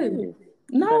 They good.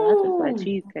 No, but I just like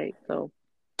cheesecake. So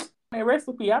that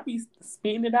recipe, I be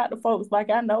spitting it out to folks like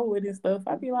I know it and stuff.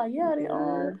 I be like, yeah, they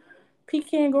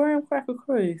pecan graham cracker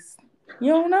crust.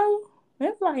 You don't know?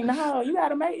 It's like, no, you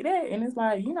gotta make that, and it's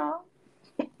like,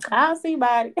 I'll see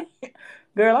about it.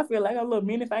 Girl, I feel like I'm a little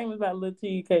mini famous about a little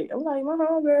cheesecake. I'm like, my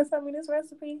homegirl sent me this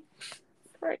recipe.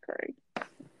 Right.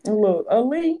 Look, a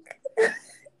link.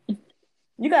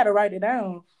 You gotta write it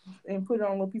down and put it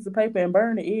on a little piece of paper and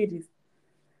burn the edges.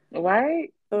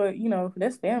 Right? So,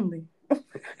 that's family.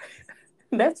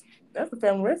 that's a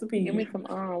family recipe. Give me some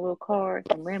little cards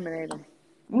and laminate them.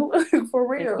 For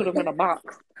real. And put them in a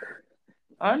box.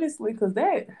 Honestly, because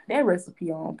that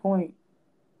recipe on point.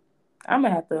 I'm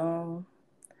gonna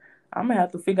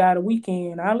have to figure out a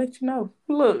weekend. I'll let you know.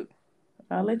 Look,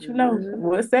 I'll let you know.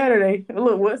 What Saturday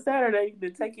to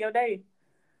take your day.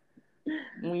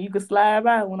 When you can slide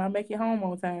by when I make it home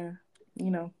on time.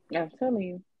 I'm telling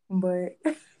you. But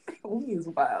we is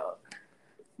wild.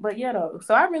 But yeah, though.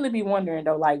 So I really be wondering,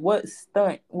 though, like, what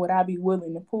stunt would I be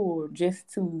willing to pull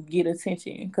just to get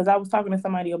attention? Because I was talking to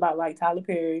somebody about, like, Tyler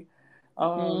Perry.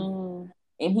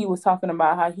 And he was talking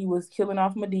about how he was killing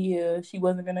off Madea. She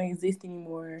wasn't going to exist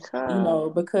anymore,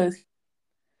 because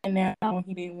and now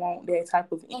he didn't want that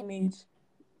type of image.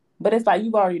 But it's like,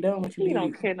 you've already done what you did. You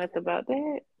don't care nothing about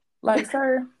that. Like,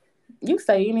 sir, you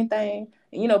say anything.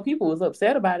 And, people was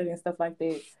upset about it and stuff like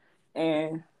that.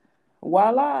 And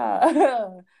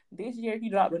voila. This year he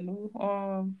dropped a new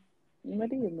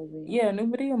Madea movie. Yeah, new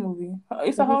Madea movie.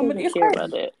 It's a whole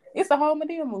Madea. It's a whole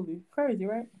Madea movie. Crazy,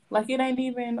 right? Like, it ain't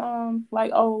even a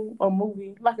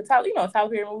movie like a Tyler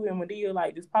Perry movie and Madea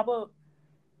like just pop up.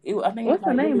 I think what's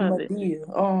the name of Madea.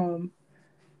 It?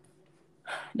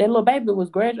 That little baby was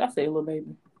graduating. I say little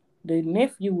baby. The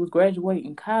nephew was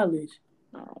graduating college.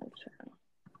 Oh, child.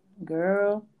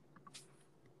 Girl.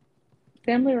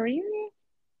 Family reunion?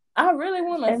 I really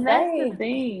want to say. And that's the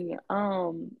thing.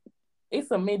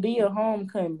 It's a Madea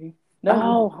homecoming.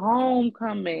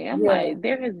 Homecoming. I'm like,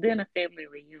 there has been a family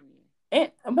reunion.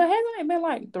 But hasn't it been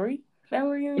like 3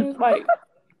 family reunions? Like,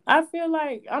 I feel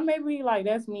like I may be like,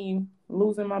 that's me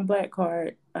losing my black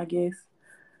card, I guess.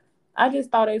 I just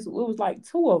thought it was like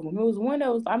 2 of them. It was one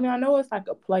that was, I know it's like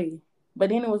a play, but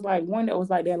then it was like one that was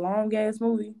like that long ass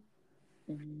movie.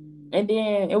 And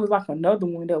then it was like another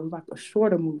one that was like a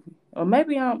shorter movie. Or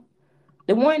maybe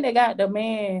the one that got the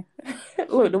man.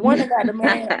 Look, the one that got the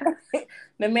man,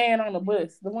 the man on the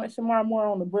bus. The one Shamar Moore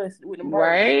on the bus with the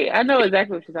right. I know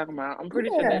exactly what you're talking about. I'm pretty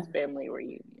sure that's family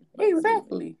reunion.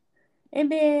 Exactly.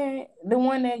 And then the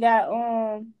one that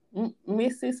got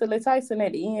Miss Cicely Tyson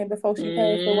at the end before she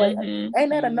passed away. Ain't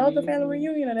that another family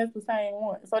reunion, or that's the same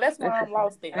one? So that's why I'm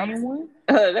lost there. Same one?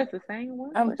 That's the same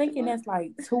one? I'm thinking that's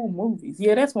like 2 movies.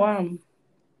 Yeah, that's why I'm.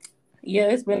 Yeah,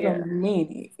 it's been a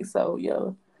minute. So,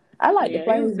 yeah. I like the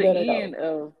plays better,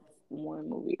 though. one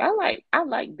movie. I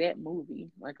like that movie.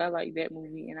 Like I like that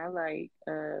movie, and I like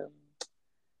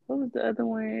what was the other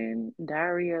one?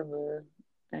 Diary of a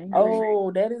Angry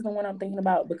Oh, that is the one I'm thinking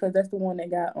about because that's the one that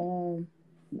got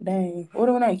dang, what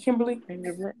her name?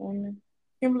 Angry Black Woman,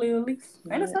 Kimberly Elise.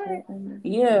 Ain't it Mad saying? Black Woman,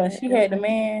 Yeah, Mad she Black had the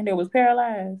Woman. man that was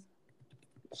paralyzed.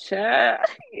 Child,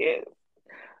 yes.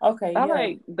 Okay, I yeah.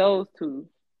 like those two,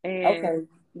 and Okay.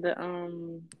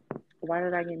 the Why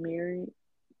Did I Get Married?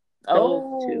 Those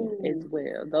two as Oh,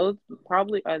 well. Those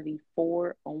probably are the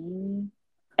four only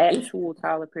it's actual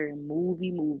Tyler Perry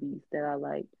movies that I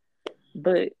like.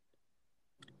 But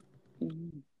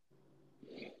mm,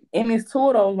 and it's two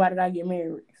of those. Why did I get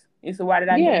married? It's a why did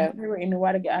I get yeah, married and the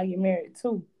why did I get married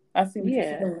too. I see what you're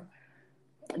yeah, saying.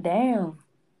 Damn,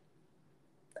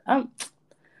 I'm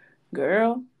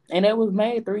girl, and that was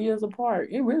made 3 years apart.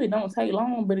 It really don't take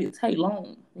long, but it take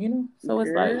long, you know. So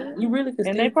it's like girl. you really could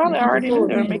And still they keep probably people already knew pulled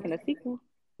they were in. making a sequel.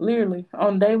 Literally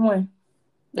on day one,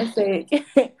 they said,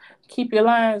 "Keep your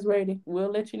lines ready.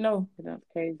 We'll let you know." That's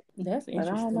crazy. That's But I don't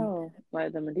interesting. know.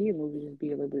 Like the Medea movies just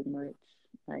be a little bit much.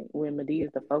 Like when Medea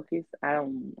is the focus, I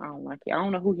don't like it. I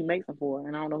don't know who he makes them for,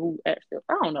 and I don't know who actually.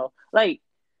 I don't know. Like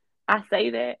I say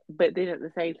that, but then at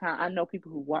the same time, I know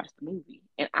people who watch the movie,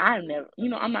 and I never,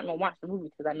 I'm not gonna watch the movie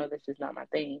because I know that's just not my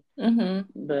thing. Mhm.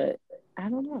 But I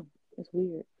don't know. It's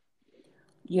weird.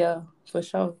 Yeah, for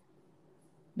sure.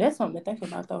 That's something to think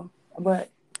about though. But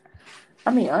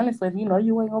I mean, honestly, if you know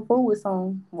you ain't gonna fool with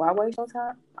something, why waste your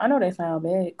time? I know that sounds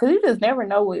bad because you just never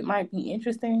know what might be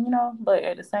interesting, you know. But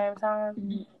at the same time,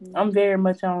 Mm-hmm. I'm very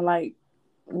much on like,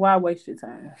 why waste your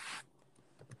time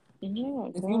Yeah,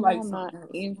 if because you I know like I'm not something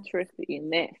else? interested in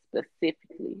that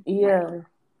specifically. Like, Yeah,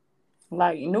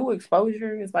 like new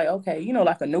exposure is like okay, you know,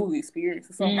 like a new experience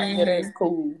or something like that. That's mm-hmm.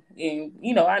 cool, and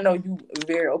you know, I know you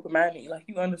very open minded. Like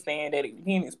you understand that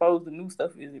being exposed to new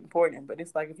stuff is important. But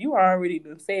it's like if you already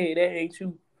done said that ain't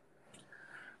you,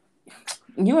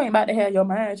 you ain't about to have your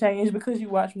mind changed because you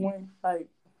watch one. Like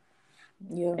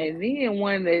yeah, And then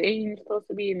one that ain't even supposed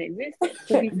to be in existence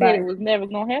because he said it but was never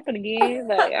gonna happen again.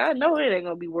 Like, I know it ain't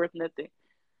gonna be worth nothing.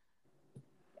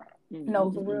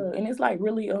 no, for Mm-mm-mm. real, and it's like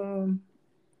really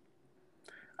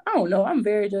I don't know. I'm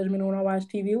very judgmental when I watch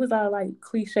TV. It was all like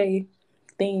cliche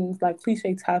things, like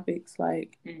cliche topics,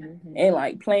 like Mm-hmm. and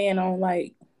like playing on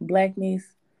like blackness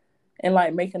and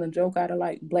like making a joke out of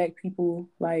like black people.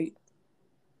 Like,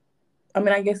 I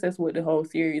mean, I guess that's what the whole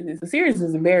series is. The series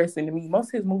is embarrassing to me. Most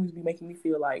of his movies be making me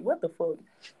feel like, what the fuck?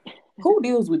 Who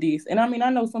deals with this? And I mean, I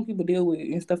know some people deal with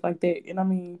it and stuff like that. And I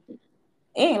mean,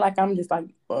 it ain't like I'm just like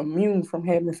immune from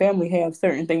having family have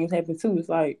certain things happen too. It's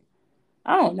like,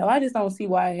 I don't know. I just don't see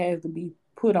why it has to be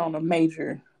put on a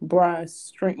major broad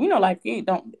string. You know, like it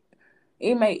don't.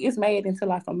 It's made into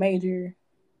like a major.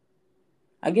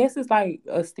 I guess it's like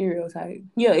a stereotype.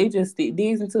 Yeah, it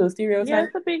digs into a Yeah, stereotype.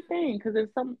 it's a big thing because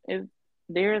if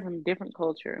there is a different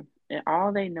culture and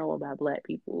all they know about black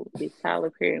people is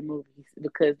Tyler Perry movies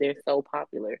because they're so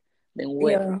popular, then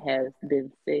what Yeah, has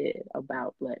been said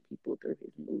about black people through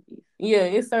his movies? yeah,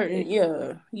 it's certain.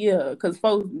 Basically. Yeah, because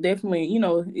folks definitely, you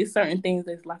know, it's certain things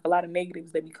that's like a lot of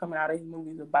negatives that be coming out of his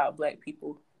movies about black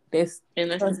people. That's And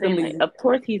that's the thing. Like, constantly of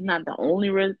course, he's not the only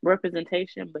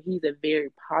representation, but he's a very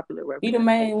popular he the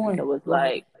main representation. one. So it's Like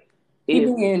like he be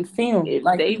if in film. if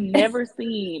Like they've he never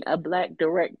seen a black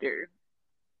director,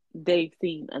 they've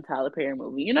seen a Tyler Perry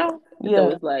movie, you know? So yeah,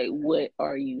 it's like, what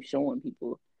are you showing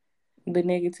people? the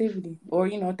negativity or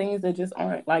you know things that just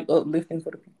aren't like uplifting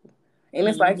for the people. And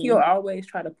it's like he'll Mm-hmm. always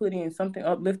try to put in something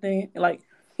uplifting. Like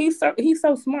he's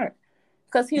so smart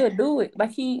because he'll do it.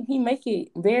 Like he make it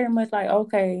very much like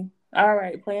okay, all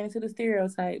right, playing into the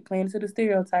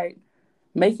stereotype,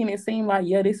 making it seem like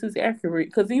yeah, this is accurate.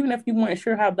 Because even if you weren't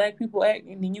sure how black people act,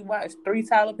 and then you watch three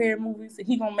Tyler Perry movies,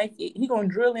 he gonna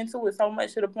drill into it so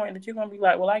much to the point that you're gonna be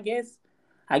like, well, I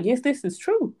guess this is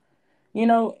true, you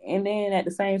know. And then at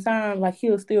the same time, like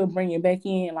he'll still bring it back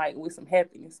in like with some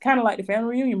happiness, kind of like the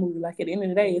family reunion movie. Like at the end of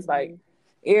the day, it's like Mm-hmm.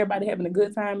 everybody having a Mm-hmm.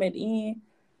 good time at the end,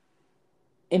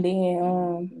 and then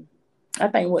Mm-hmm. I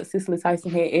think what Cicely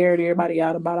Tyson had aired everybody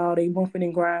out about all they bumping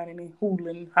and grinding and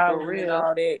hooling, For hollering and real.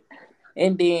 all that,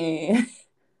 and then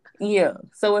yeah,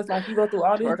 so it's like you go through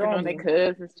all this Twerking on their drama.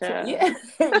 cousins, child. Yeah,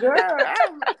 girl,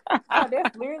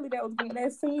 that's literally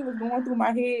that scene was going through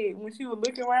my head when she was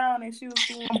looking around and she was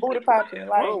seeing booty popping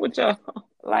Wrong with y'all?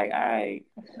 like,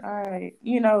 all right,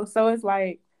 you know. So it's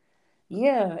like,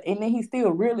 yeah, and then he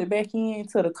still reel it back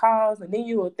into the cause, and then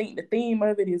you will think the theme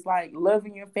of it is like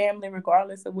loving your family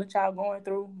regardless of what y'all going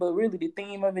through, but really the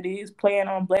theme of it is playing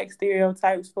on black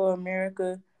stereotypes for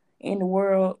America in the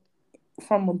world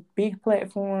from a big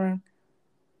platform,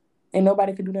 and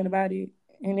nobody could do nothing about it.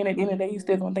 And then at the end of the day, you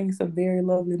still gonna think it's a very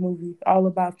lovely movie, all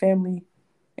about family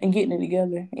and getting it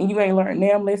together. And you ain't learned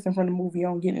damn lesson from the movie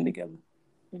on getting it together.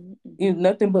 Mm-hmm. It's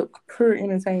nothing but pure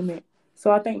entertainment.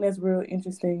 So I think that's real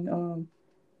interesting.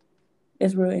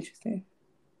 It's real interesting.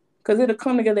 Because it'll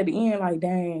come together at the end like,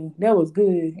 dang, that was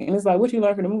good. And it's like, what you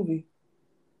learn from the movie?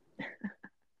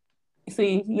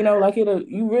 See, like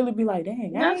you really be like,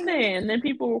 dang. Nothing. And then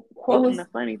people quoting the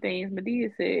funny things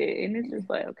Madea said. And it's just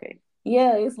like, okay.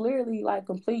 Yeah, it's literally like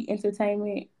complete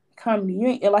entertainment comedy. You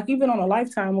ain't like even on a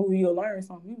Lifetime movie, you'll learn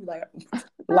something. You be like,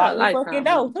 lock the fucking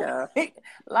door.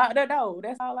 Lock the door.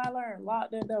 That's all I learned.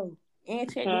 Lock the door.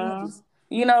 And check the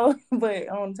windows. But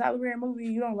on Tyler Perry movie,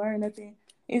 you don't learn nothing.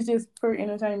 It's just for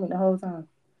entertainment the whole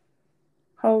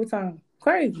time.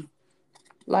 Crazy.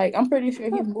 Like, I'm pretty sure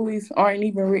his movies aren't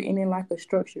even written in like a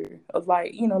structure of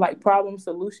like, like problem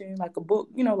solution, like a book,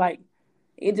 like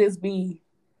it just be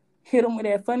hit them with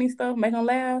that funny stuff, make them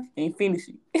laugh, and finish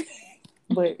it.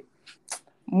 But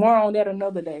more on that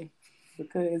another day.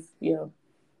 Because, yeah.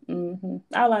 All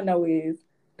I know is,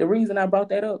 the reason I brought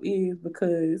that up is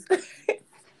because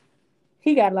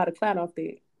he got a lot of clout off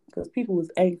that. Because people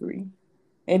was angry.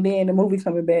 And then the movie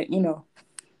coming back,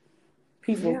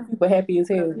 people happy as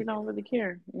hell. He don't really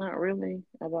care. Not really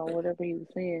about whatever he was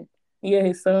saying. Yeah,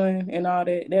 his son and all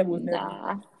that. That was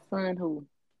son who?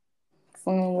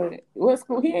 Son what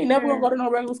school? He ain't never gonna go to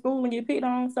no regular school and get picked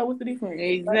on. So what's the difference?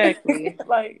 Exactly.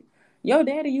 Like your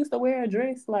daddy used to wear a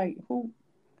dress. Like who?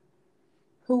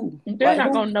 They're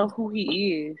not gonna know who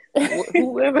he is.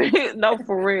 Whoever is, no,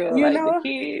 for real. The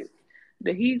kids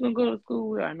that he's gonna go to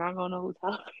school with are not gonna know who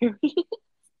Tyler Perry is.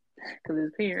 Because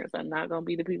his parents are not gonna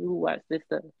be the people who watch this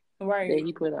stuff that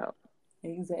he put out.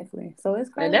 Exactly. So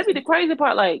it's crazy. And that'd be the crazy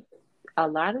part. Like, a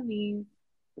lot of these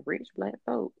rich black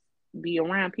folks be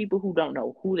around people who don't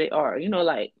know who they are.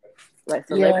 Like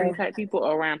celebrity type people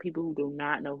around people who do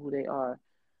not know who they are.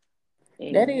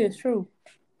 And that is true.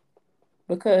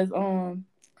 Because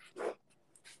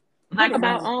like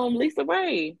about Lisa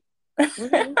Ray. Was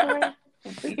it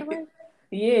Lisa Ray?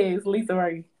 Yes, Lisa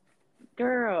Ray.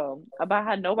 Girl, about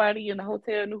how nobody in the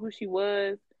hotel knew who she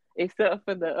was except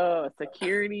for the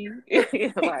security.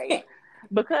 Like,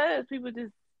 because people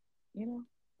just,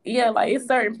 Yeah, like it's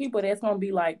certain people that's gonna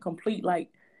be like complete, like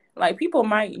people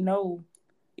might know.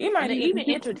 It might even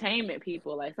entertainment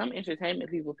people, like some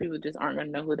entertainment people just aren't gonna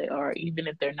know who they are, even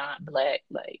if they're not black.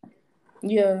 Like,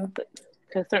 yeah,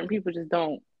 because certain people just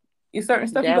don't. It's certain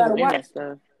stuff you gotta watch.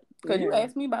 Because you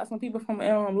asked me about some people from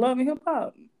Love and Hip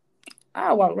Hop.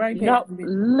 I walk right past them.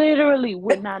 Literally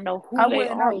would not know who they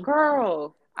are,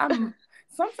 girl.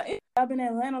 Sometimes I've been in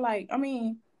Atlanta, like, I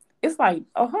mean, it's like,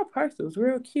 oh, her purse was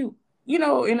real cute.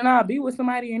 And then I'll be with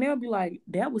somebody and they'll be like,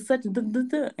 that was such a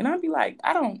duh. And I'll be like,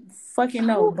 I don't fucking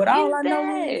know. But all I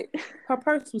know is her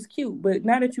purse was cute. But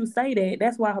now that you say that,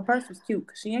 that's why her purse was cute.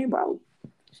 Because she ain't broke.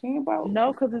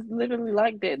 No, because it's literally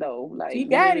like that, though. Like, she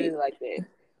got it. Like that.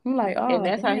 I'm like, oh, and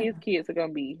that's how his kids are going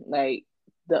to be. Like,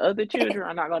 the other children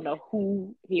are not going to know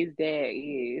who his dad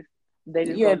is. They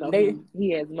just going to know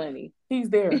he has money. He's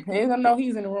there. They're going to know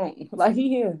he's in the room. Like, he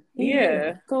here.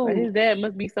 Here. Cool. Like, his dad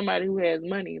must be somebody who has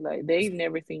money. Like, they've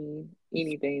never seen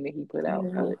anything that he put out.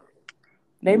 But,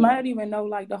 they might even know,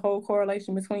 like, the whole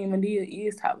correlation between Madea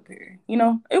is Tyler Perry.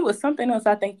 It was something else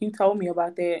I think you told me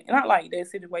about that. Not like that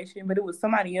situation, but it was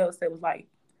somebody else that was, like,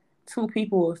 two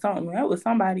people or something. That was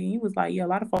somebody, and he was like, yeah, a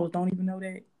lot of folks don't even know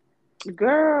that.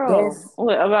 Girl. Yes.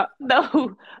 What about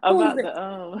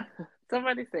the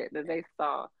somebody said that they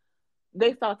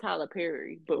saw Tyler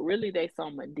Perry, but really they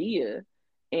saw Madea,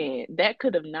 and that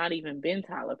could have not even been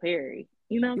Tyler Perry,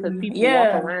 because people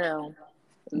walk around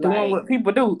doing what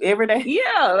people do every day.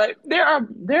 Yeah, like there are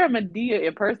Madea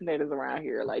impersonators around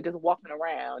here, like just walking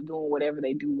around doing whatever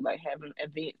they do, like having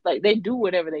events, like they do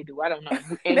whatever they do. I don't know,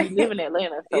 and we live in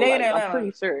Atlanta, so like, I'm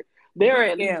pretty sure there are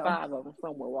at least 5 of them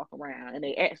somewhere walking around, and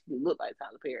they actually look like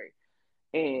Tyler Perry.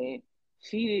 And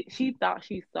she thought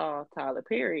she saw Tyler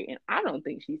Perry, and I don't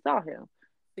think she saw him.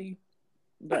 See,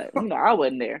 but I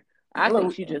wasn't there. I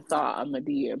think she just saw a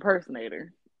Madea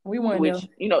impersonator. We weren't which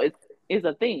it's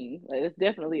a thing. Like, it's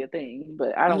definitely a thing,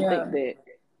 but I don't think that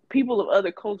people of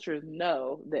other cultures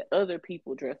know that other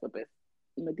people dress up as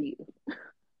Madea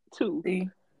too. See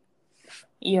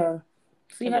how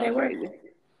that works.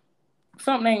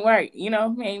 Something ain't right, we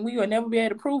will never be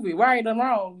able to prove it right or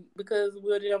wrong because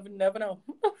we'll never know.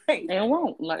 And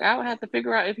won't. Like, I would have to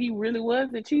figure out if he really was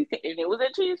at Cheesecake, and it was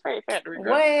at Cheesecake Factory.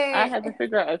 I had to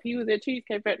figure out if he was at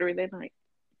Cheesecake Factory that night.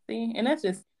 See, and that's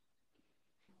just,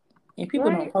 and people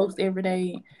don't post every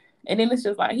day, and then it's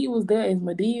just like he was there as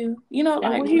Madea,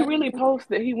 like. Would he really post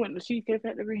that he went to Cheesecake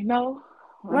Factory? No.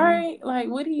 Right? Like,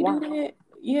 would he do that?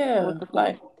 Yeah, What the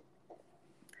like fuck?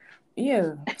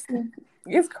 yeah,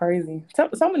 it's crazy.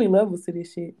 So many levels to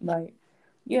this shit. Like,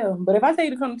 yeah, but if I say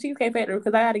to come to Cheesecake Factory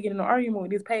because I got to get in an argument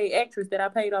with this paid actress that I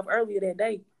paid off earlier that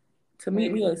day to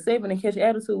meet me at 7 and catch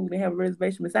attitude and have a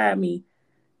reservation beside me,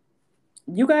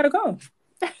 you gotta come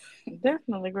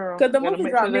Definitely, girl. because the Gotta movie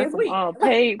make sure dropped there's next some week.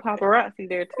 paid paparazzi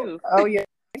there too, Oh yeah,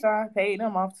 so I paid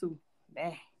them off too.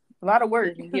 Dang, a lot of so work.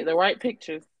 you can get the right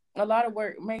pictures. A lot of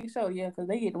work. Make sure, yeah, because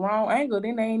they get the wrong angle,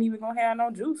 then they ain't even gonna have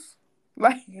no juice.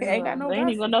 Like, ain't got Girl, no they ain't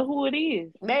even gossip. gonna know who it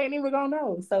is. They ain't even gonna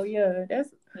know. So yeah, that's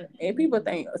and people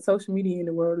think social media in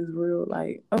the world is real.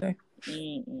 Like, okay, That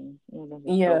is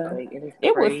so yeah, fake. It is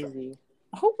it was. crazy.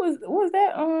 Who was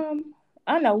that?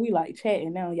 I know we like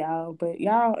chatting now, y'all, but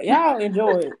y'all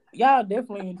enjoy it. Y'all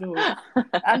definitely enjoy it.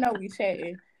 I know we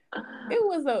chatting. It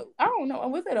was I don't know,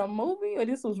 was it a movie or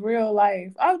this was real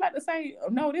life? I was about to say,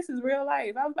 no, this is real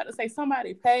life. I was about to say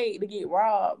somebody paid to get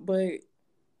robbed, but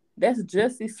that's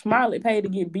Justice Smiley paid to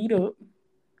get beat up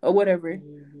or whatever.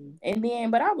 And then,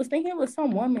 but I was thinking it was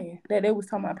some woman that they was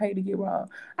talking about paid to get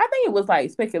robbed. I think it was like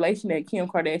speculation that Kim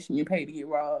Kardashian paid to get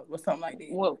robbed or something like that.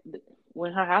 Well,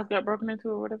 when her house got broken into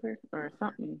or whatever, or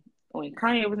something, when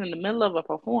Kanye was in the middle of a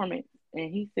performance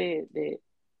and he said that,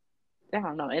 I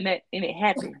don't know, and it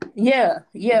happened. Yeah,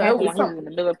 It it happened was while he was something. in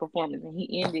the middle of performance, and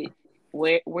he ended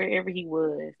wherever he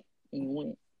was and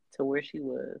went to where she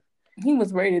was. He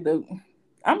was ready to.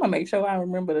 I'm gonna make sure I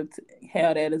remember to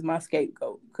have that as my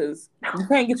scapegoat because you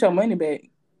can't get your money back,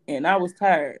 and I was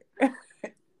tired.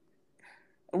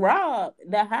 Rob,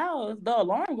 the house, the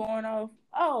alarm going off.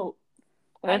 Oh,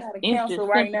 I That's gotta instant cancel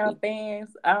right now, sympathy.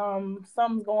 fans.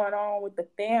 Something's going on with the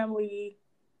family.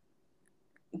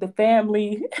 The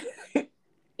family.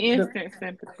 Instant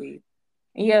sympathy.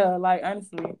 Yeah, like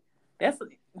honestly, that's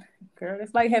girl.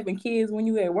 That's like having kids when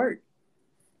you at work.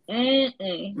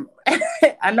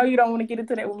 I know you don't want to get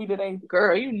into that with me today.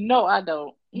 Girl, you know I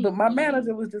don't. But my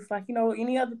manager was just like,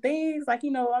 any other things? Like,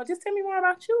 just tell me more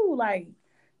about you. Like,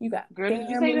 you got Girl, did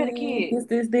you say you had a family,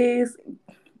 kid? this.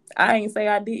 I ain't say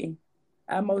I didn't.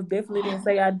 I most definitely didn't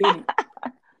say I didn't.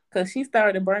 Cause she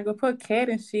started to bring up her cat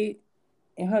and shit,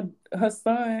 and her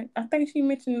son. I think she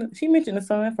mentioned the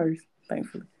son first.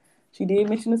 Thankfully, she did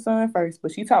mention the son first,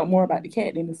 but she talked more about the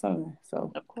cat than the son.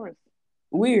 So Of course.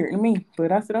 weird to me.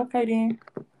 But I said okay then.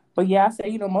 But yeah, I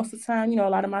said, most of the time, a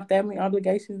lot of my family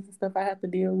obligations and stuff I have to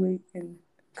deal with. And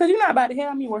because you're not about to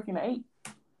have me working at 8.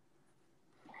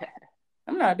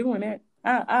 I'm not doing that.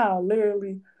 I'll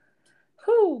literally,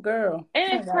 girl. And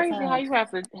I ain't it's got crazy how time.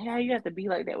 you have to be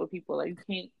like that with people. Like you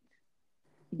can't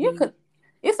Yeah, be. because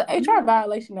it's an HR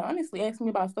violation to honestly ask me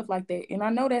about stuff like that. And I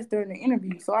know that's during the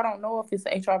interview. So I don't know if it's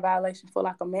an HR violation for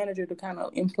like a manager to kind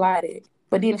of imply that.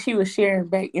 But then she was sharing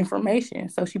back information.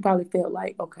 So she probably felt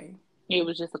like, okay. It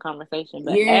was just a conversation,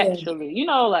 but Yeah. actually,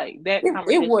 like that It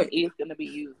conversation would. is going to be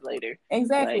used later.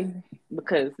 Exactly. Like,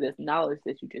 because there's knowledge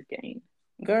that you just gained.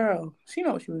 Girl, she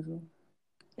know what she was doing.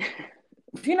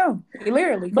 She know.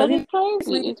 Literally. But Because it's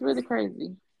crazy. It's really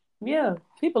crazy. yeah,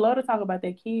 people love to talk about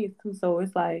their kids too. So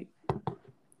it's like,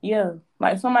 yeah,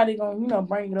 like somebody gonna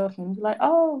bring it up and be like,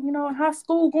 oh, how's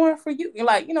school going for you? And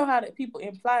like, how that people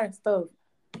imply stuff,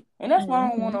 and that's why I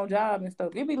don't want no job and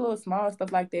stuff. It be little small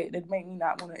stuff like that make me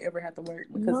not want to ever have to work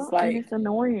because it's No, and like, it's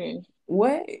annoying.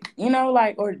 what,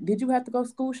 like, or did you have to go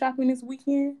school shopping this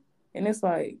weekend? And it's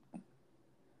like,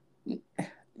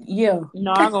 yeah,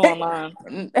 No, I go online.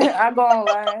 I go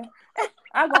online.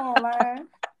 I go online.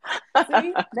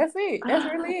 See, that's it. That's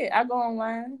really it. I go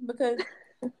online because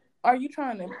are you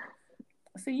trying to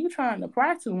see? You trying to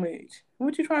pry too much.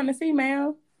 What you trying to see,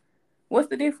 ma'am? What's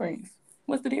the difference?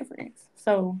 What's the difference?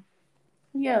 So,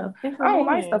 yeah, It's I don't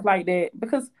like stuff annoying. like that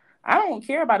because I don't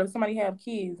care about if somebody have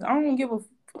kids. I don't give a.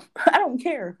 I don't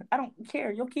care. I don't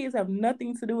care. Your kids have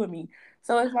nothing to do with me.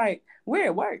 So it's like we're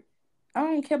at work. I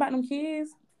don't care about them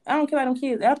kids. I don't care about them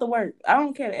kids after work. I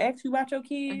don't care to ask you about your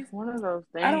kids. It's one of those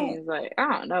I don't. things. Like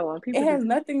I don't know. When It people has just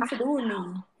nothing to do with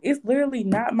me. It's literally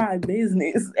not my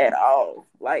business at all.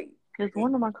 Like, because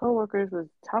one of my coworkers was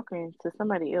talking to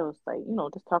somebody else, like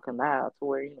just talking loud to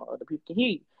where other people can hear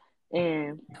you,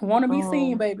 and want to be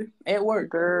seen, baby, at work.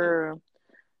 girl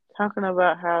talking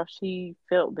about how she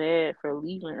felt bad for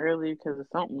leaving early because of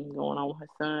something going on with her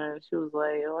son. She was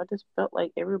like, "Oh, I just felt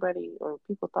like everybody or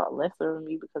people thought lesser of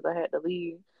me because I had to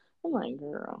leave." I'm like,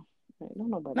 "Girl, don't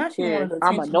nobody Now she care." wanted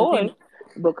I'm attention to annoyed finish.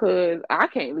 because I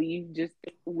can't leave just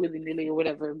willy nilly or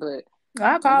whatever. But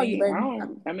I'll I call you, mean, I baby.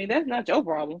 don't. I mean, that's not your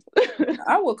problem.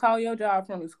 I will call your job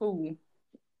from the school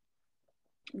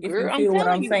if you Girl, I'm feel what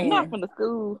telling I'm you, not saying. from the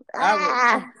school. I will.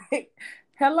 Ah,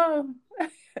 Hello.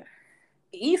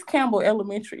 East Campbell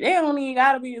Elementary. They don't even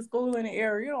gotta be in school in the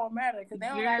area. It don't matter because they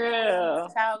don't gotta know where Girl,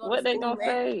 the child go to what they school gonna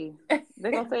say?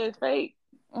 They gonna say it's fake.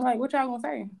 I'm like, what y'all gonna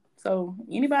say? So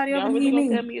anybody ever Y'all really need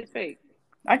gonna tell me, me it's fake?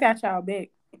 I got y'all back.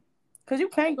 Cause you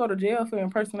can't go to jail for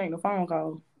impersonating a phone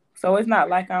call. So it's not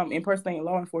like I'm impersonating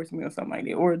law enforcement or something like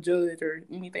that, or a judge or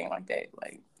anything like that.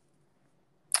 Like,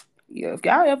 yeah, if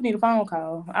y'all ever need a phone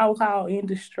call, I will call in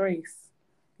distress.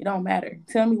 It don't matter.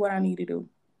 Tell me what I need to do.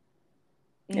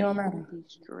 It don't matter.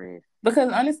 Distress.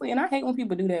 Because honestly, and I hate when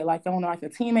people do that, like on like a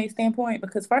teammate standpoint,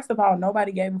 because first of all,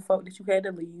 nobody gave a fuck that you had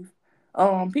to leave.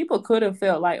 People could have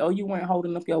felt like, oh, you weren't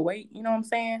holding up your weight, you know what I'm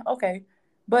saying? Okay.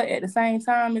 But at the same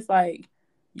time, it's like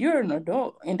you're an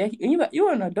adult and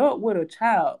you're an adult with a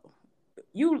child.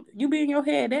 You be in your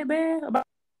head that bad about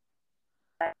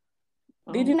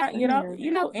did you not get up?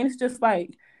 You know, and it's just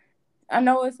like I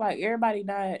know it's like everybody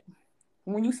not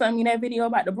when you sent me that video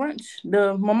about the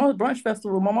brunch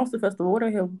festival, Mimosa Festival, what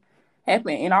the hell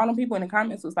happened? And all them people in the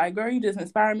comments was like, girl, you just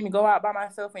inspired me to go out by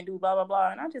myself and do blah, blah,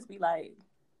 blah. And I just be like,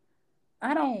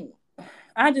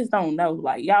 I just don't know.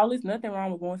 Like, y'all, there's nothing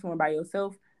wrong with going somewhere by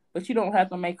yourself, but you don't have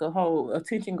to make a whole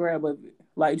attention grab of it.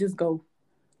 Like, just go.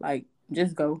 Like,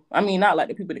 just go. I mean, not like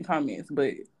the people in the comments,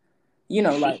 but, you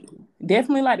know, like,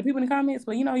 definitely like the people in the comments,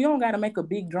 but, you know, you don't got to make a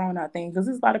big drawn out thing because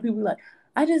there's a lot of people like,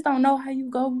 I just don't know how you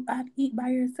go out to eat by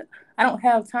yourself. I don't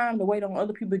have time to wait on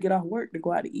other people to get off work to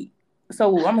go out to eat.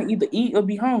 So I'm gonna either eat or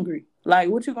be hungry. Like,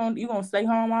 what you gonna stay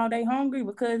home all day hungry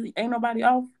because ain't nobody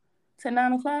off till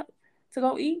 9 o'clock to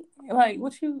go eat? Like,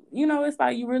 what you know? It's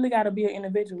like you really gotta be an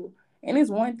individual. And it's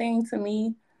one thing to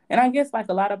me, and I guess like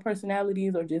a lot of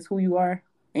personalities are just who you are.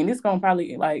 And it's gonna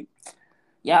probably like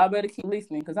y'all better keep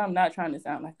listening because I'm not trying to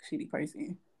sound like a shitty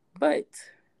person. But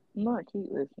No,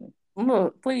 keep listening.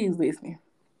 look, please listen.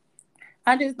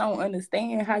 I just don't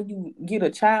understand how you get a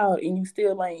child and you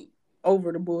still ain't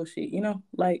over the bullshit, you know?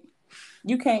 Like,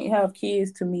 you can't have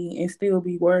kids to me and still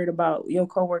be worried about your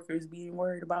coworkers being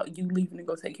worried about you leaving to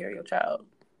go take care of your child.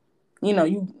 You know,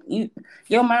 you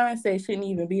your mindset shouldn't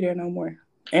even be there no more.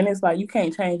 And it's like you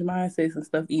can't change mindsets and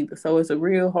stuff either. So it's a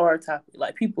real hard topic.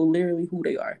 Like people literally who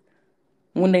they are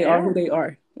when they are who they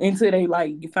are until they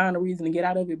like you find a reason to get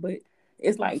out of it. But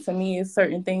it's like to me, it's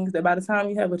certain things that by the time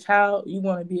you have a child, you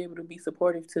want to be able to be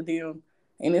supportive to them.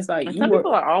 And it's like And you some work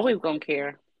people are always gonna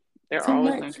care. They're too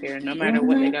always much. gonna care, no matter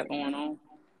what they Mm-hmm. got going on.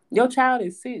 Your child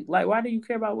is sick. Like, why do you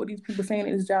care about what these people saying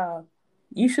at this job?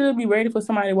 You should be ready for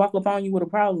somebody to walk up on you with a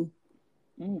problem.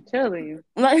 I'm telling you.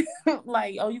 Like,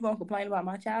 like, oh, you gonna complain about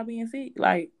my child being sick?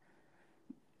 Like,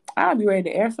 I'll be ready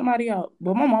to air somebody out.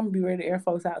 But my mom would be ready to air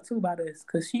folks out too about this.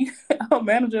 Cause her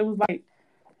manager was like,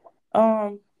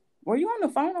 were you on the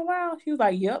phone a while? She was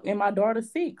like, yep, and my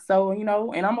daughter's sick. So, you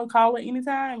know, and I'm gonna call her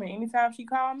anytime. And anytime she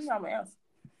called me, I'm gonna answer.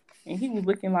 And he was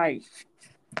looking like,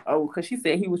 oh, because she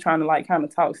said he was trying to like kind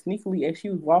of talk sneakily as she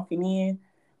was walking in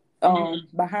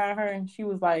behind her. And she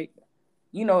was like,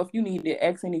 you know, if you need to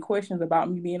ask any questions about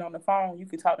me being on the phone, you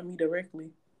can talk to me directly.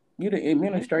 You the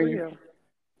administrator.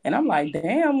 And I'm like,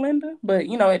 damn, Linda. But,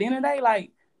 you know, at the end of the day,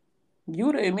 like,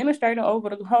 you the administrator over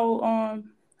the whole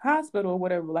hospital or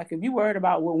whatever. Like, if you worried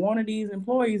about what one of these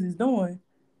employees is doing,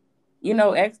 you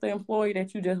know, ask the employee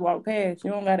that you just walked past.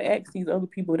 You don't got to ask these other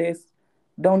people that's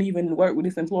don't even work with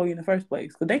this employee in the first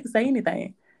place. Because they can say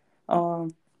anything.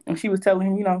 And she was telling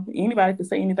him, you know, anybody could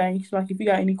say anything. She's like, if you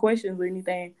got any questions or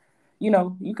anything, you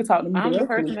know, you could talk to me I'm the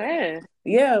directly. person to ask.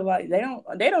 Yeah, like they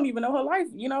don't even know her life,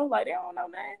 you know, like they don't know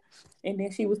that. And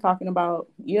then she was talking about,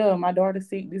 yeah, my daughter's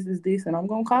sick, this is this, and I'm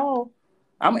gonna call.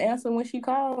 I'm gonna answer when she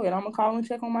called, and I'm gonna call and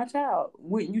check on my child.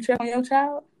 Wouldn't you check on your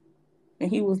child? And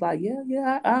he was like,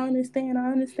 yeah, I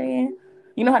understand.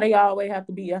 You know how they always have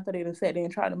to be after they done sat there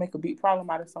and try to make a big problem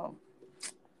out of something.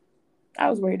 I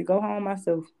was ready to go home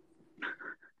myself.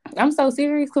 I'm so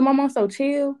serious because my mom's so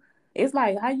chill. It's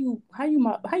like how you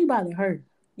bother her?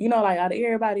 You know, like out of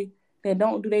everybody that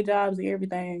don't do their jobs and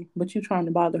everything, but you trying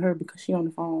to bother her because she on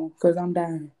the phone because I'm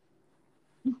dying.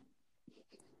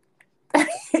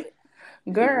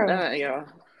 Girl, Yeah.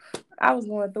 I was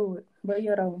going through it, but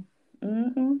yeah, though.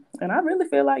 And I really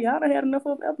feel like y'all done had enough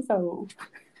of episodes.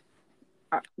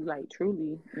 Like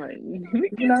truly, like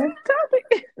you know,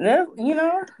 topic. You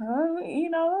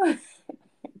know,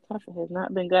 topic has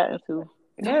not been gotten to.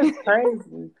 That's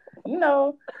crazy. You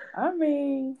know, I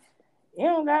mean, you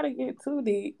don't gotta get too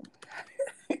deep.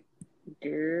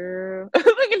 Girl,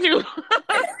 look at you.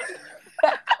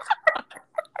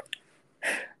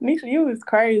 Nisha, you is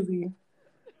crazy.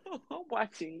 I'm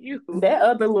watching you. That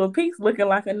other little piece looking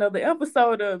like another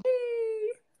episode of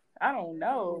I don't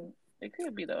know. It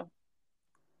could be though.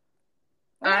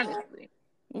 Honestly.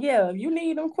 Yeah, if you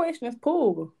need them questions,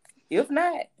 pull. If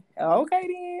not, Okay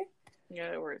then.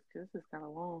 Yeah, it works. This is kind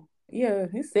of long. Yeah,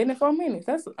 it's 74 minutes.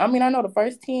 I know the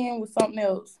first 10 was something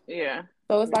else. Yeah.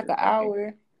 So it's like an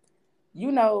hour.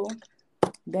 You know,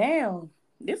 damn,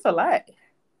 this a lot.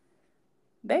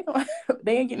 They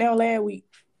ain't getting there last week.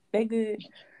 They good.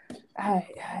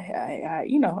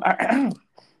 You know.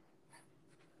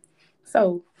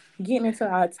 So getting into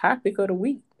our topic of the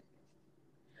week.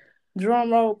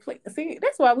 Drum roll play. See,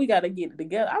 that's why we gotta get it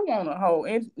together. I want a whole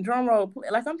drum roll play.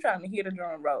 Like I'm trying to hear the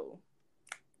drum roll.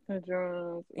 The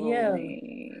drums. Yeah.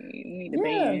 We need a Yeah.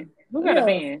 band. Who got a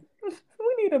band?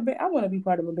 We need a band. I want to be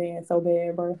part of a band so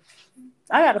bad, bro.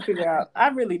 I gotta figure out. I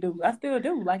really do. I still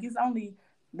do. Like it's only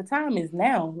the time is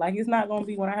now. Like it's not gonna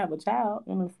be when I have a child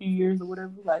in a few years or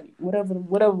whatever. Like whatever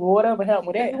help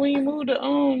with that. When you move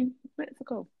to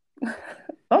Mexico.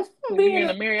 I'm being in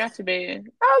a mariachi band.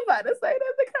 I was about to say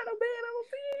that's the kind of band I'm gonna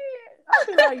be in. I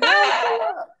be like, yo,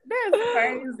 that's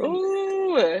crazy.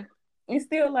 Ooh. It's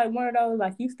still like one of those,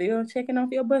 like you still checking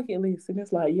off your bucket list, and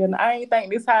it's like, I ain't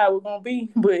think this how it was gonna be,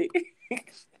 but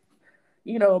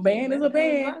you know, a band is a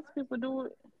band. Lots of people do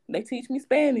it. They teach me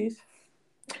Spanish.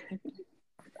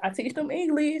 I teach them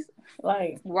English.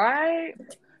 Like, right?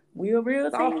 We a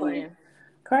real team.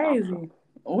 Crazy.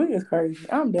 We is crazy.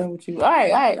 I'm done with you. All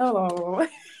right, hold on.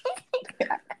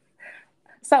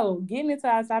 So, getting into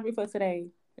our topic for today,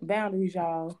 boundaries,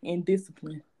 y'all, and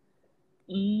discipline.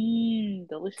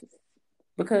 Delicious.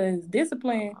 Because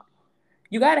discipline,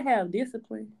 you got to have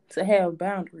discipline to have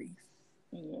boundaries.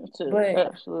 To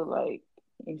actually, like,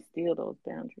 instill those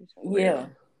boundaries. Yeah.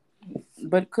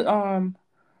 But,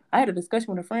 I had a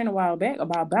discussion with a friend a while back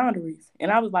about boundaries.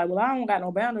 And I was like, well, I don't got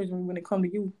no boundaries when it comes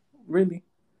to you, really.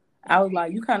 I was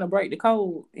like, you kind of break the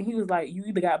code. And he was like, you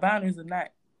either got boundaries or not.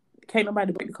 Can't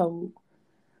nobody break the code.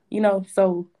 You know,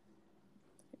 so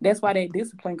that's why that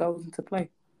discipline goes into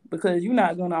play. Because you're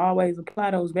not going to always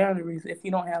apply those boundaries if you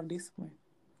don't have discipline.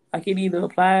 Like, it either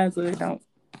applies or it don't.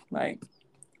 Like,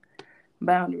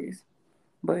 boundaries.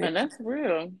 And that's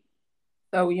real.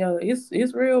 So, yeah,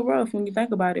 it's real rough when you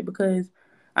think about it. Because,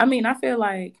 I mean, I feel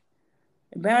like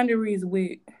boundaries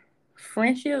with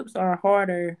friendships are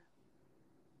harder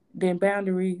than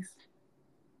boundaries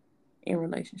in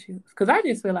relationships. Because I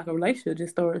just feel like a relationship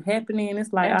just started happening.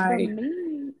 It's like, for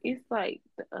me, it's like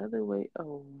the other way.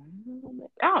 Oh,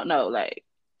 I don't know. Like,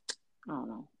 I don't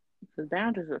know. Because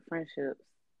boundaries with friendships,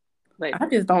 like, I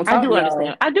just don't talk.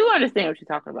 I do understand what you're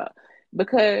talking about.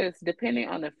 Because depending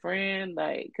on the friend,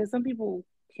 like, because some people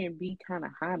can be kind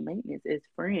of high maintenance as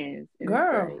friends. And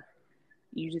girl, like,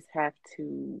 you just have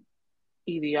to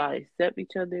either y'all accept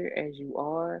each other as you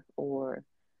are, or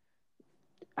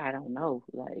I don't know.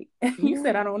 Like, you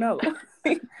said, I don't know.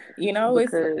 You know,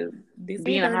 because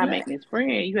being a high maintenance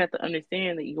friend, you have to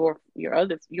understand that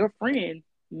your friend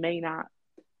may not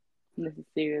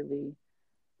necessarily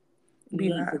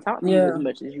need to talk to you as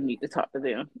much as you need to talk to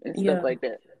them and stuff like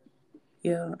that.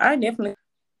 Yeah, I definitely.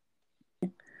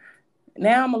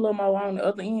 Now I'm a little more on the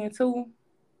other end too,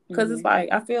 because it's like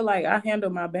I feel like I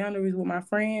handle my boundaries with my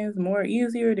friends more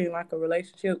easier than like a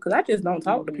relationship, because I just don't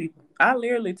talk to people. I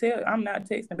literally tell I'm not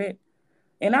texting back,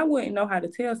 and I wouldn't know how to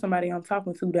tell somebody I'm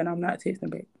talking to that I'm not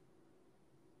texting back.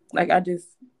 Like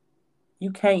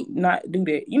you can't not do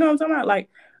that. You know what I'm talking about? Like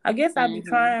I guess I be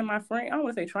trying my friend. I don't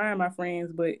want to say trying my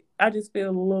friends, but I just feel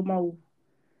a little more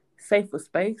safer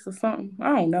space or something.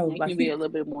 I don't know. You can be a little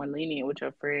bit more lenient with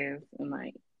your friends and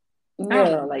like. Yeah. I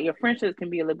don't know, like your friendships can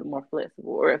be a little bit more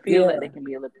flexible, or it feels like they can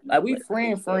be a little bit more like we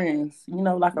friends, you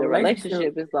know, like the a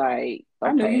relationship is like, okay,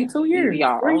 I knew you 2 years.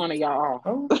 Y'all on or y'all off.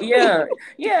 Oh,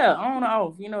 yeah, on or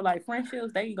off. You know, like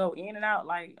friendships, they go in and out.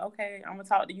 Like, okay, I'm gonna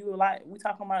talk to you a lot. We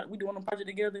doing a project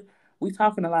together. We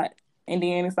talking a lot, and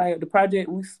then it's like the project.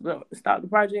 We stop the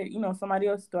project. You know, somebody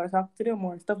else starts talking to them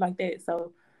more and stuff like that.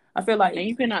 So I feel like, and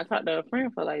you cannot talk to a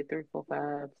friend for like 3, 4,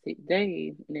 5, 6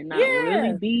 days, and it not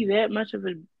really be that much of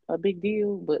a big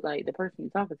deal. But like the person you're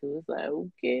talking to, it's like,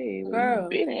 okay, where you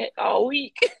been at all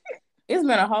week? It's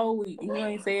been a whole week. You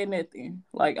ain't said nothing.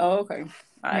 Like, oh, okay.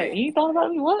 All right. You thought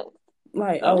about me? What?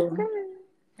 Like, okay.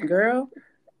 Girl,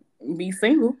 be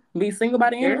single. Be single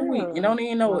by the end of the week. You don't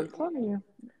even know it.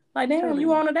 Like, damn,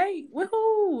 you on a date? With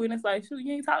who? And it's like, shoot,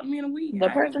 you ain't talked to me in a week. The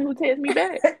person who texts me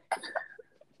back.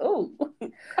 Oh,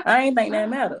 I ain't think that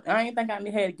mattered. I ain't think I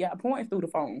had got points through the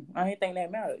phone. I ain't think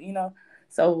that mattered, you know?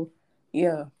 So,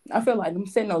 yeah, I feel like them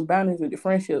setting those boundaries with the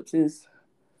friendships is,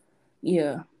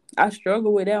 I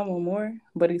struggle with that one more,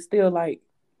 but it's still like,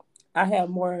 I have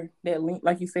more that,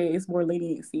 like you said, it's more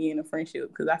leniency in a friendship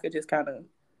because I could just kind of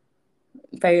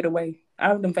fade away.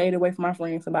 I've been faded away from my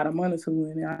friends about a month or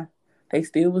two, and they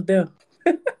still was there.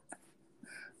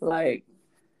 Like,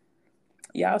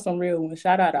 Y'all some real ones.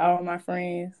 Shout out to all my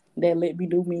friends that let me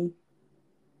do me,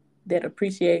 that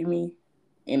appreciate me,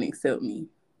 and accept me.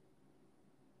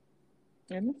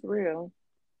 And it's real.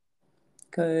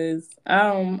 Cause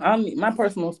I'm my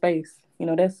personal space. You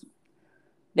know,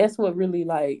 that's what really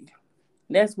like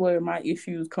that's where my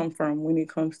issues come from when it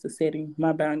comes to setting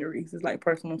my boundaries. It's like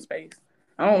personal space.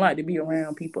 I don't like to be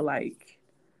around people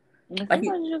And like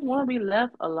sometimes you just want to be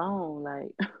left alone.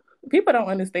 Like, people don't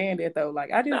understand that though.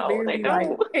 Like I just no, they barely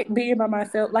don't. like being by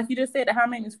myself. Like you just said, the high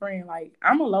maintenance friend. Like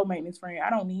I'm a low maintenance friend. I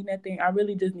don't need nothing. I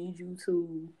really just need you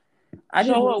to. I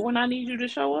just Show up when I need you to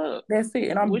show up, that's it.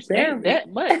 And which ain't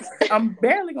that much. I'm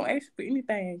barely gonna ask you for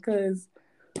anything. Cause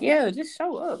yeah, just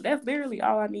show up. That's literally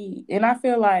all I need. And I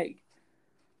feel like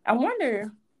I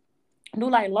wonder, do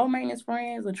like low maintenance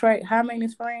friends attract high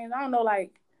maintenance friends? I don't know.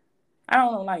 Like I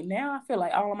don't know. Like now, I feel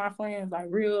like all of my friends like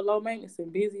real low maintenance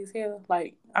and busy as hell.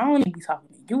 Like I don't even be talking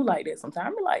to you like that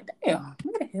sometimes. I be like, damn,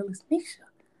 where the hell is Nisha?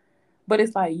 But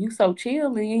it's like you so chill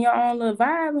and in your own little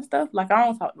vibe and stuff. Like I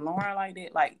don't talk to Lauren like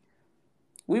that. Like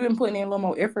we've been putting in a little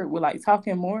more effort with like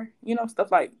talking more, you know,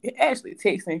 stuff like actually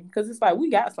texting because it's like we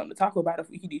got something to talk about if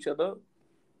we hit each other up.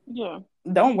 Yeah.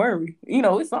 Don't worry, you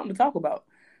know, it's something to talk about.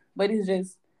 But it's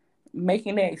just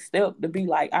making that step to be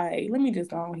like, all right, let me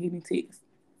just go ahead and text.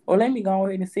 Or let me go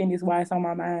ahead and send this while it's on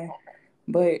my mind.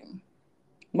 But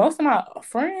most of my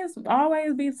friends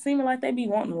always be seeming like they be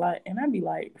wanting a lot. And I be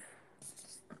like,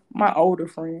 my older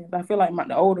friends, I feel like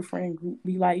the older friend group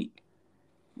be like,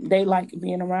 they like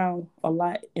being around a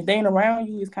lot. If they ain't around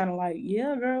you, it's kind of like,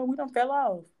 yeah, girl, we done fell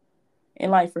off.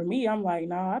 And like for me, I'm like,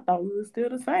 nah, I thought we were still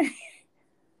the same.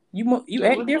 You Do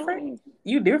act it different? fine.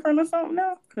 You different or something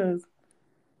now? Cause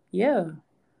yeah.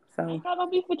 I So ain't got no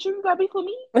beef with you. You got beef with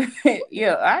me.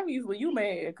 yeah, obviously you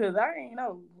mad because I ain't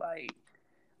know. Like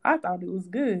I thought it was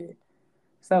good.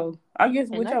 So I guess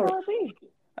And that's how it be.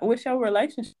 with your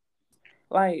relationship,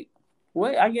 like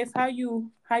what I guess how you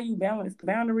balance the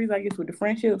boundaries. I guess with the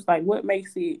friendships, like what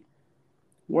makes it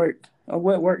work or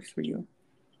what works for you.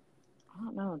 I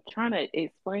don't know. Trying to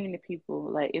explain to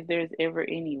people like if there's ever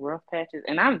any rough patches,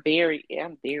 and I'm very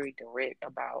direct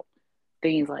about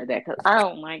things like that because I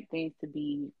don't like things to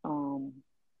be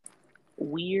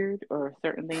weird or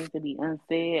certain things to be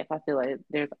unsaid. If I feel like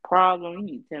there's a problem, you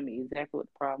need to tell me exactly what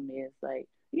the problem is. Like,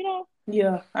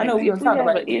 Yeah, I like know we if gonna we talk have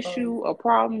about an it before. issue, a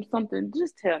problem, something,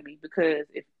 just tell me because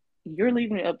if you're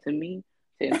leaving it up to me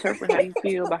to interpret how you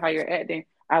feel about how you're acting,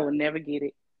 I will never get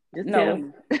it. Just tell No,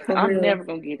 me. for I'm real. never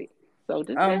gonna get it. So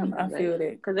just tell me, I like, feel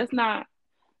that. because it's not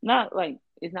like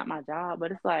it's not my job,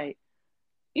 but it's like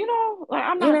like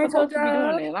I'm It not ain't your supposed to be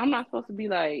doing job. that. I'm not supposed to be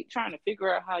like trying to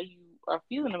figure out how you are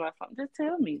feeling about something. Just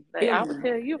tell me. Like I would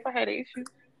Yeah, tell you if I had an issue.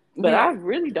 But yeah. I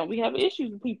really don't be having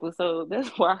issues with people, so that's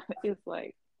why it's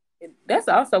like, That's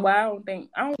also why I don't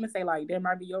want to say like that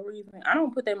might be your reason. I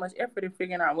don't put that much effort in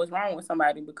figuring out what's wrong with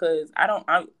somebody because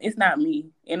it's not me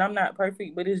and I'm not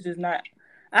perfect, but it's just not.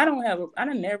 I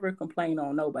don't never complain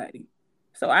on nobody,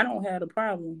 so I don't have the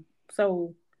problem.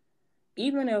 So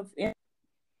even if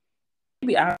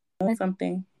maybe I want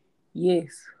something,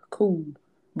 yes, cool,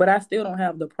 but I still don't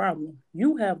have the problem.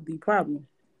 You have the problem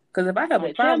because if I have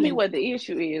a tell me problem, what the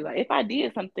issue is. Like if I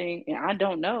did something and I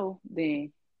don't know,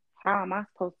 then how am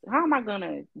I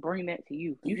gonna bring that to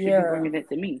you? You should be yeah, bringing that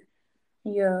to me.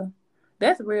 yeah,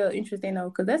 that's real interesting though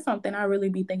because that's something I really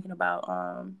be thinking about.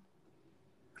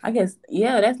 I guess,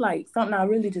 yeah, that's like something I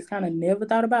really just kind of never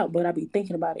thought about, but I be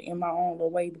thinking about it in my own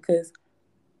little way because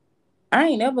I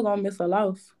ain't never gonna miss a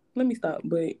loss. Let me stop,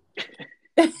 but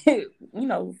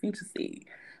future seed.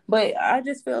 But I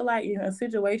just feel like in a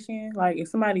situation, like if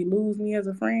somebody lose me as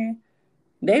a friend,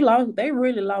 they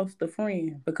really lost the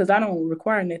friend because I don't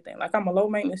require nothing. Like I'm a low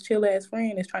maintenance, chill ass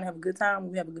friend that's trying to have a good time.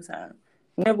 We have a good time.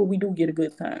 Whenever we do get a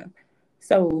good time.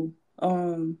 So,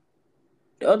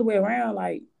 the other way around,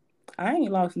 like I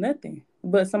ain't lost nothing.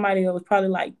 But somebody that was probably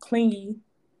like clingy,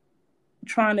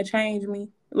 trying to change me,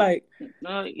 like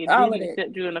No, it all of didn't that.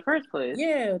 accept you in the first place.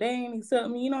 Yeah, they ain't accept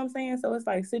me. You know what I'm saying? So it's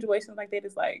like situations like that.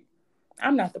 It's like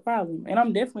I'm not the problem, and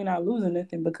I'm definitely not losing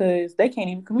nothing because they can't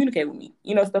even communicate with me.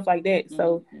 You know, stuff like that.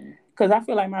 So, Mm-hmm. because I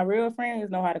feel like my real friends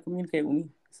know how to communicate with me.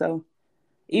 So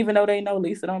even though they know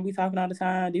Lisa don't be talking all the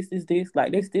time, this is this,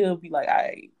 like they still be like,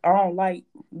 I don't like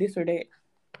this or that.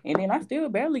 And then I still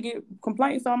barely get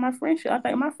complaints on my friendship. I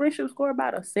think my friendship score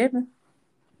about a 7.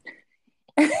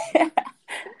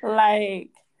 Like,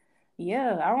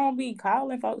 yeah, I won't be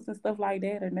calling folks and stuff like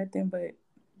that or nothing, but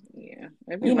Yeah,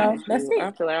 maybe my that's issue.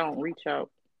 I it. feel like I don't reach out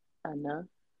enough,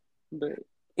 but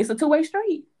It's a two-way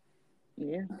street.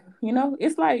 Yeah. You know,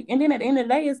 it's like, and then at the end of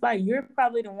the day, it's like you're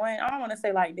probably the one. I don't want to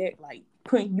say like that, like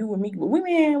putting you and me, but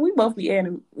we both be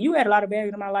adding. You add a lot of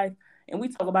value to my life, and we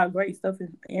talk about great stuff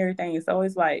and everything. So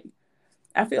it's like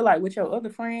I feel like with your other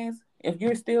friends, if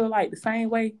you're still like the same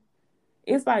way,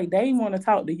 it's like they want to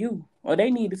talk to you or they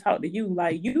need to talk to you.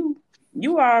 Like you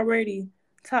are already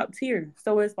top tier,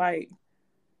 so it's like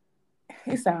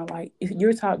it sounds like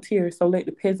you're top tier. So let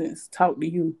the peasants talk to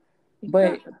you,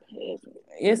 but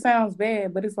it sounds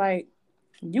bad. But it's like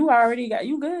you already got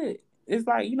you good. It's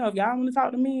like, if y'all want to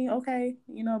talk to me, okay,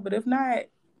 but if not,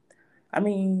 I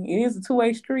mean, it is a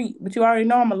two-way street. But you already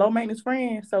know I'm a low maintenance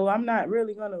friend, so I'm not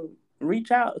really gonna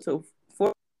reach out to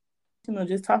for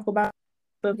just talk about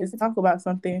stuff, just talk about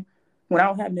something when I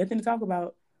don't have nothing to talk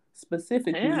about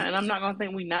specifically. Yeah, and I'm not gonna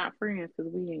think we not friends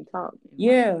because we ain't talking.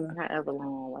 Yeah. Like, however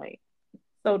long, like.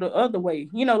 So the other way,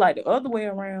 like the other way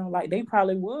around, like they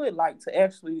probably would like to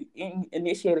actually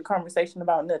initiate a conversation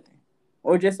about nothing,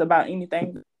 or just about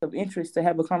anything of interest, to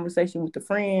have a conversation with the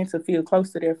friend, to feel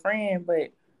close to their friend.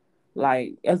 But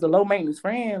like as a low maintenance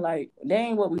friend, like they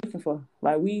ain't what we're looking for.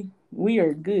 Like we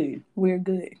are good. We're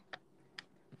good.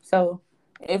 So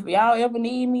if y'all ever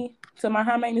need me, to my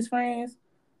high maintenance friends,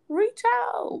 reach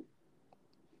out.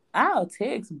 I'll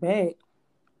text back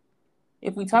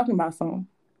if we talking about something.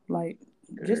 Like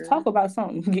just talk about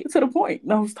something. Get to the point.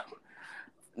 No, stop.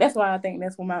 That's why I think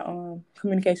that's where my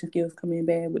communication skills come in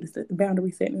bad with the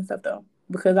boundary setting and stuff, though,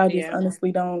 because I just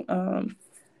honestly don't.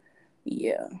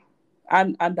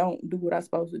 I don't do what I'm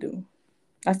supposed to do.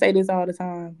 I say this all the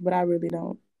time, but I really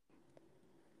don't.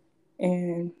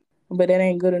 But that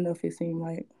ain't good enough. It seemed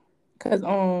like, cause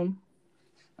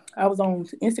I was on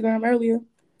Instagram earlier,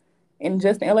 and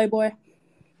Justin LA Boy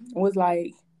was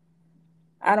like,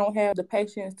 I don't have the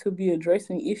patience to be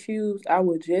addressing issues. I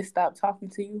would just stop talking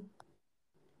to you.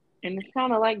 And it's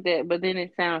kind of like that, but then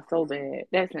it sounds so bad.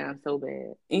 That sounds so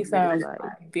bad. It sounds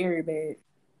like very bad.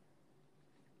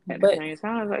 At the same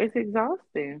time, it's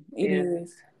exhausting. It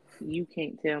is. You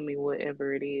can't tell me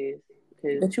whatever it is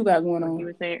that you got going on. You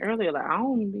were saying earlier, like I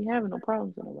don't be having no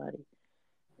problems with nobody.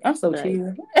 I'm so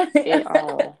chill at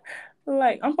all.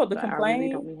 Like I'm supposed to complain. I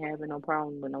really don't be having no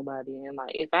problem with nobody, and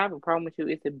like if I have a problem with you,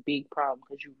 it's a big problem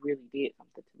because you really did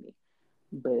something to me.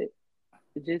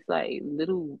 But just like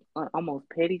little, almost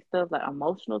petty stuff, like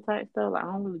emotional type stuff, like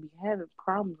I don't really be having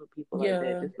problems with people like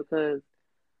that, just because.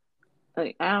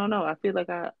 Like I don't know, I feel like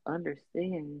I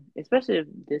understand, especially if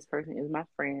this person is my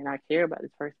friend and I care about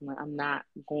this person. Like I'm not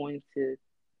going to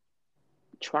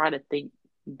try to think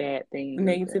bad things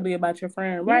negatively about your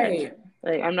friend, right?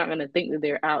 Like I'm not gonna think that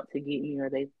they're out to get me or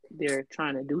they're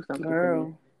trying to do something to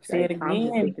me. Say it again. I'm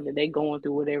just thinking that they going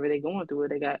through whatever they going through, or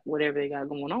they got whatever they got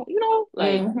going on. You know,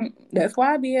 like that's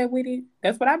why I be at with it.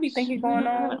 That's what I be thinking going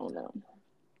on. I don't know.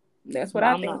 That's what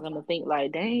I'm not gonna think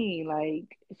like, dang,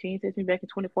 like she ain't text me back in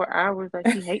 24 hours, like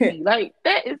she hate me. Like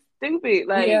that is stupid.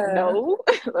 Like no,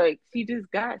 like she just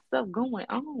got stuff going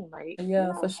on. Like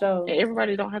for sure. And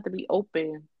everybody don't have to be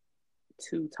open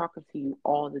to talking to you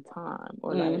all the time,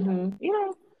 or like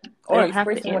or don't have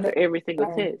to answer every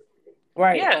single text.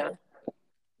 Right. Yeah.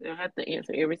 They don't have to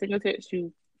answer every single text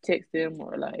you text them,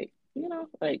 or like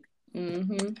like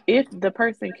if the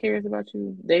person cares about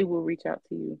you, they will reach out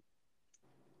to you.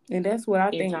 And that's what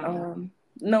I think.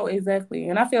 No, exactly.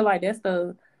 And I feel like this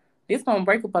gonna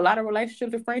break up a lot of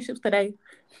relationships and friendships today.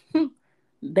 They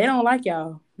don't like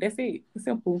y'all. That's it. It's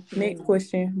simple. Next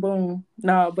question. Boom.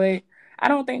 No, but I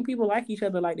don't think people like each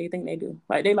other like they think they do.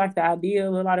 Like they like the idea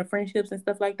of a lot of friendships and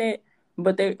stuff like that.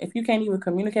 But if you can't even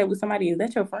communicate with somebody, is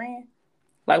that your friend?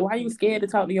 Like, why are you scared to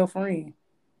talk to your friend?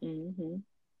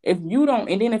 If you don't,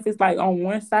 and then if it's like on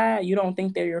one side, you don't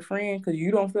think they're your friend because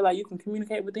you don't feel like you can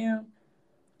communicate with them,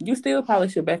 you still probably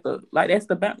should back up. Like that's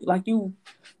like you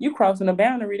crossing the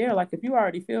boundary there. Like if you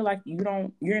already feel like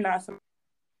you're not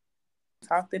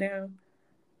talk to them,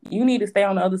 you need to stay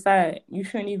on the other side. You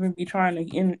shouldn't even be trying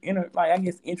to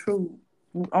intrude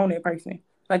on that person.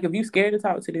 Like if you scared to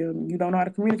talk to them, you don't know how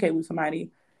to communicate with somebody,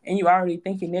 and you already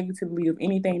thinking negatively of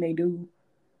anything they do,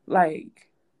 like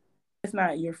it's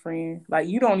not your friend. Like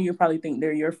you don't even probably think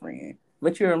they're your friend,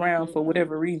 but you're around for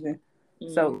whatever reason.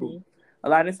 So a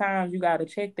lot of times you gotta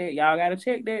check that. Y'all gotta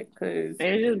check that because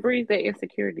it just breeds that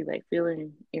insecurity, like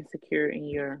feeling insecure in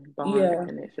your bond or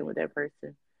connection with that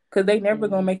person. Because they never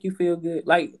gonna make you feel good.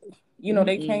 Like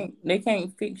they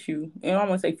can't fix you. And I don't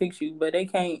want to say fix you, but they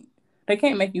can't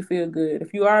make you feel good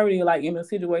if you already like in a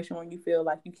situation where you feel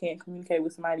like you can't communicate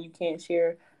with somebody, you can't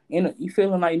share, you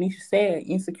feeling like Nisha said,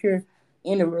 insecure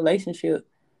in a relationship.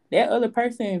 That other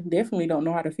person definitely don't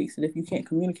know how to fix it if you can't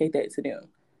communicate that to them.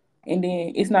 And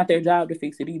then it's not their job to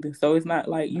fix it either. So it's not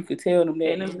like you could tell them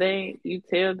And if that. you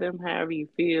tell them however you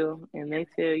feel, and they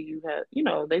tell you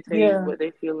how, they tell you Yeah, what they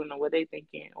feeling or what they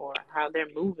thinking or how they're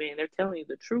moving, they're telling you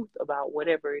the truth about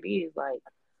whatever it is. Like,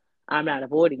 I'm not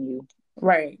avoiding you.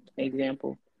 right.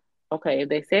 Example. Okay, if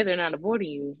they say they're not avoiding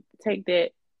you, take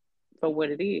that for what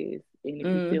it is. And if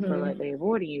you still feel like Mm-hmm. they're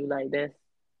avoiding you, like that's,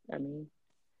 I mean,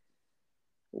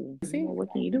 See?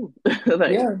 what can you do?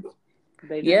 Like, Yeah.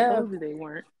 they just Yeah. told you they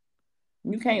weren't.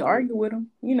 You can't But argue with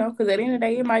them, because at the end of the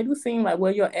day, it might do seem like,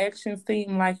 well, your actions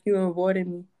seem like you're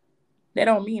avoiding me. That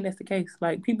don't mean that's the case.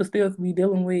 Like, people still could be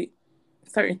dealing with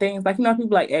certain things. Like, people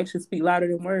like actions speak louder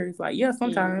than words. Like, yeah,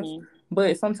 sometimes, mm-hmm.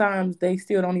 but sometimes they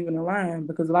still don't even align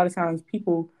because a lot of times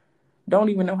people don't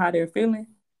even know how they're feeling,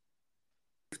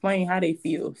 explain how they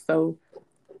feel. So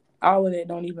all of that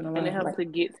don't even And it align. helps Like, to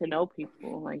get to know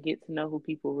people, like get to know who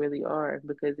people really are.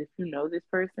 Because if you know this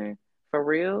person for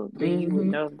real, then you would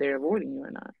hmm know if they're avoiding you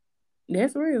or not.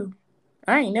 that's real.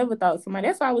 I ain't never thought somebody.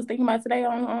 That's what I was thinking about today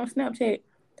on Snapchat.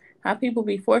 How people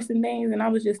be forcing things, and I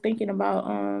was just thinking about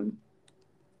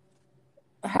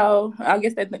how I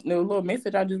guess that the little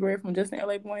message I just read from Justin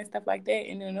LA Boy and stuff like that,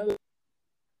 and then another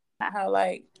how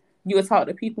like you would talk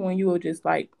to people and you would just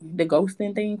like the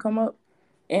ghosting thing come up,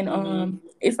 and Mm-hmm.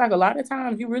 it's like a lot of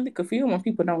times you really could feel when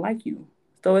people don't like you.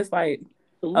 So it's like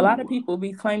a lot of Ooh. people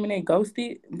be claiming they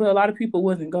ghosted, but a lot of people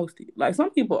wasn't ghosted. Like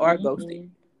some people are ghosted,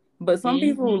 Mm-hmm. but some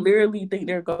people Mm-hmm. literally think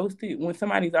they're ghosted when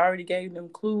somebody's already gave them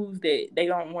clues that they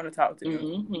don't want to talk to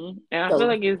them. And I feel So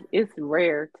like it's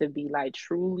rare to be like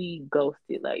truly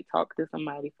ghosted, like talk to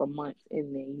somebody for months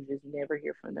and then you just never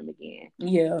hear from them again.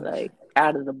 yeah. Like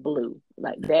out of the blue.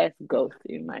 Like that's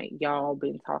ghosting. Like y'all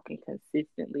been talking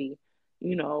consistently,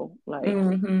 like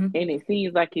Mm-hmm. and it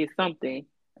seems like it's something.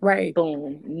 Right.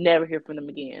 Boom, never hear from them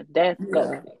again. That's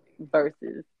Yeah. ghosting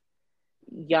versus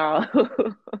y'all.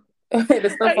 The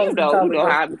stuff you folks be know, you calling know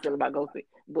how I ghosted. be feeling about ghosting,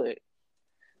 but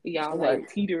y'all like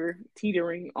Right.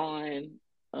 teetering on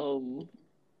um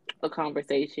a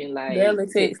conversation, like Barely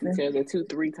text each texting. other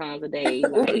 2-3 times a day,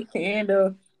 like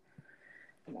And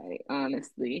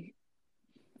honestly,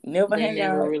 never they hang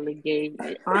never out. really gave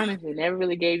honestly never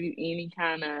really gave you any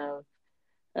kind of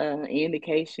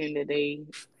indication that they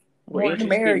were Wanting to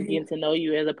interested marry in you. getting to know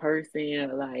you as a person,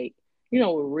 or like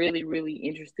were really really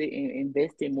interested in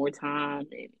investing more time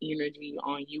and energy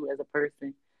on you as a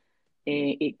person,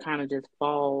 and it kind of just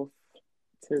falls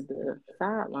to the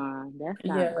sideline. That's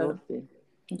not Yeah. ghosting.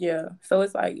 Yeah. So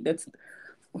it's like that's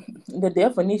the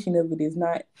definition of it is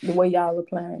not the way y'all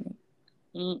applying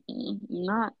it.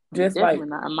 Not Just like definitely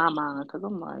not in my mind, because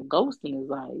I'm like ghosting is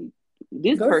like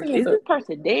this person ghosting is is a this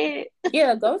person dead?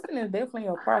 yeah, ghosting is definitely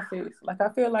a process. Like I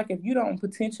feel like if you don't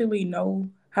potentially know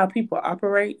how people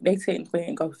operate, they technically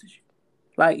ain't ghosted you.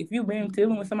 Like if you've been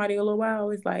dealing with somebody a little while,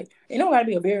 it's like it don't gotta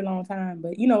be a very long time,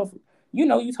 but if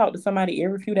you talk to somebody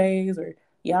every few days, or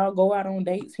y'all go out on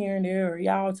dates here and there, or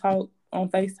y'all talk on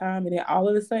FaceTime, and then all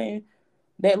of a sudden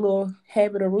that little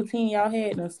habit or routine y'all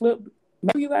had and slipped,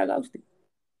 maybe you got ghosted.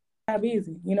 Got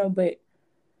busy, but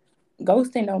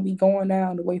ghosting don't be going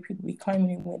down the way people be claiming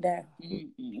it went down.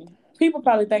 Mm-mm. People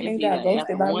probably think It'd they be got like ghosted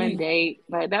after by one me. date,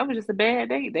 like that was just a bad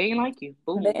date. They ain't like you.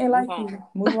 They Boom, ain't move like on. you.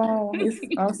 Move on.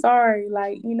 I'm sorry.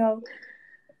 Like,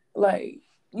 like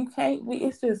you can't be,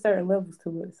 it's just certain levels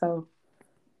to it. So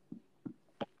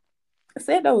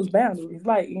set those boundaries,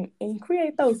 like and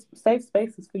create those safe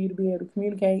spaces for you to be able to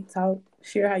communicate, talk,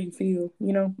 share how you feel,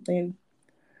 and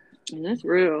And that's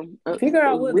real. figure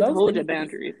out what Withhold your ghosting is.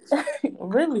 boundaries.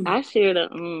 Really. I shared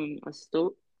a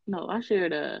story. No, I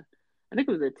shared I think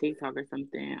it was a TikTok or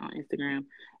something on Instagram,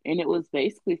 and it was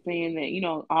basically saying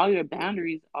that all your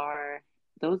boundaries are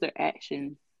those are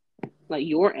actions, like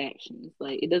your actions.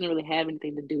 Like it doesn't really have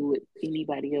anything to do with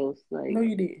anybody else. No, Like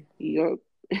you did. your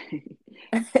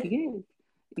yes,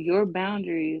 your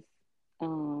boundaries.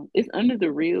 It's under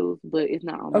the reels, but it's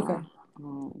not on Okay.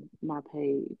 my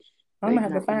page. I'm Like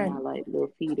gonna it's have to not in find my it. like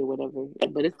little feed or whatever,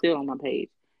 but it's still on my page.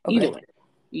 Either Okay. way,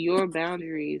 your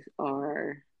boundaries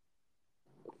are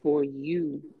for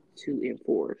you to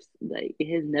enforce. Like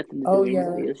it has nothing to do Oh with yeah.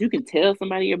 anybody else. You can tell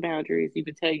somebody your boundaries, you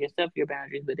can tell yourself your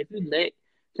boundaries, but if you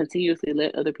continuously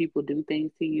let other people do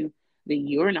things to you, then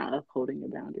you're not upholding your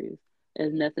boundaries. It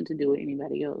has nothing to do with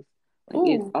anybody else. Like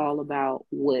it's Ooh. all about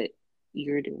what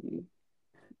you're doing.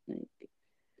 Like,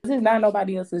 This is not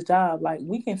nobody else's job. Like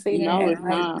we can sit here and no, act it's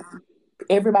like not.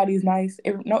 everybody's nice.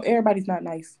 No, everybody's not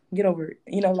nice. Get over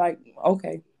it. Like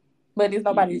okay, but it's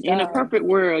nobody's In a job. perfect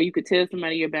world, you could tell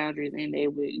somebody your boundaries and they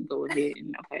would go ahead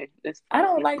and okay, that's I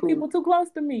don't like cool. people too close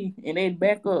to me, and they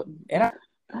back up, and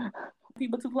I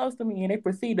people too close to me, and they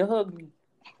proceed to hug me.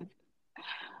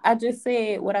 I just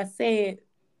said what I said,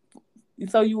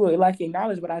 so you would like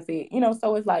acknowledge what I said.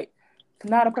 So it's like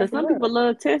not a Because perfect some world. people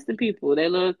love testing people. They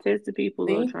love testing people,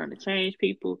 love See, trying to change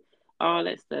people, all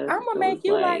that stuff. I'm gonna So make it's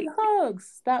you like like, hugs.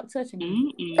 Stop touching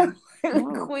mm-mm, me.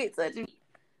 no. Quit touching me.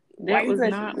 Why That you was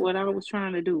touching not me? what I was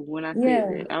trying to do when I said Yeah,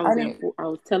 that. I I was didn't. I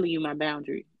was telling you my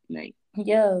boundary, Nate.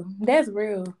 Yeah, that's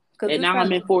real. Cause And it's now like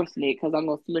I'm enforcing it because I'm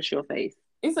gonna smush your face.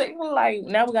 like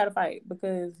now we gotta fight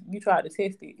because you tried to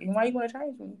test it, and why you want to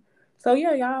change me? So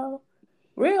yeah, y'all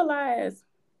realize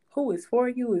who is for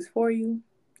you,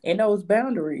 and those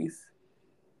boundaries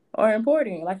are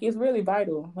important. Like it's really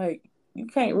vital. Like you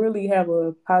can't really have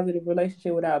a positive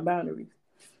relationship without boundaries.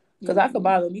 Cause I could Mm-hmm.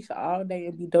 bother Alicia all day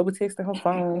and be double texting her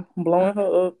phone, blowing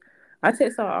her up. I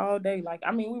text her all day. Like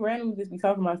I mean, we randomly just be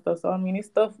talking about stuff. So I mean, it's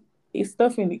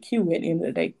stuff in the queue at the end of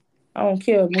the day. I don't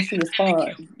care when she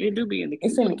responds. It do be in the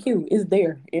It's queue in the though. queue. It's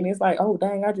there, and it's like, oh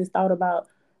dang, I just thought about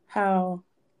how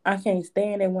I can't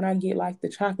stand it when I get like the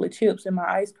chocolate chips in my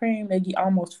ice cream. They get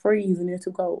almost freeze and they're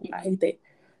too cold. I hate that.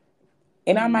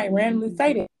 And I might randomly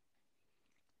say that.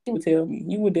 You would tell me.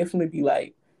 You would definitely be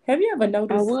like, have you ever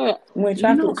I noticed would. when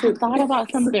You know, chocolate I chips? thought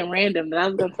about something random that I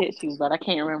was gonna text you, but I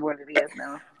can't remember what it is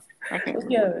now. I can't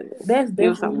remember what Yeah, it is. that's It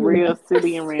was definitely something you. real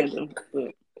silly and random,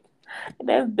 but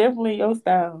That's definitely your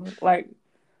style. Like,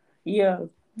 yeah.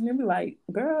 You be like,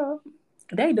 girl,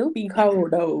 they do be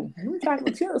cold though. Them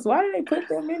chocolate chips, why do they put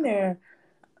them in there?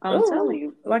 I'm telling Oh,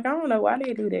 you. like I don't know why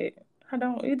they do that. I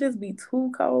don't. It just be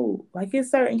too cold. Like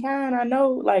it's certain kind. I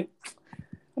know. Like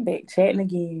I'm back chatting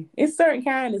again. It's certain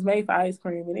kind that's made for ice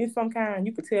cream, and it's some kind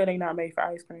you could tell they not made for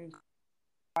ice cream.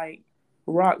 Like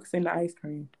rocks in the ice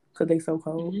cream because they so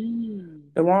cold.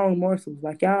 Mm, The wrong morsels.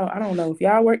 Like y'all, I don't know if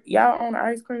y'all own an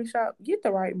ice cream shop. Get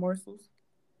the right morsels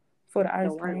for the the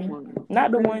ice right cream, one.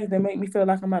 not the Okay. ones that make me feel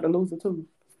like I'm about to lose a tooth.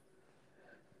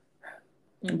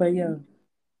 But yeah, Mm-mm.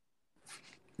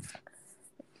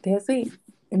 that's it.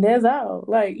 And that's all.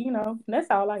 Like, that's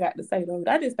all I got to say though.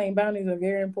 I just think boundaries are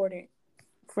very important.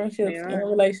 They Friendships and are.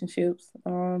 relationships.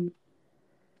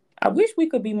 I wish we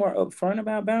could be more upfront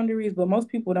about boundaries, but most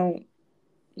people don't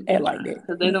They're act like not that.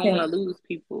 because they You don't want can't to lose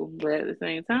people, but at the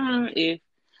same time, if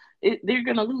they're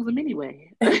gonna lose them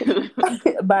anyway.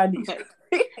 buy this. Like,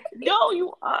 no,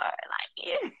 you are.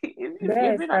 Like, if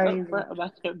That's you're not crazy. upfront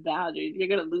about your boundaries, you're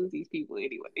gonna lose these people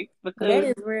anyway That because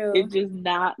is real. it's just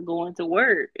not going to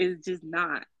work. It's just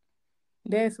not.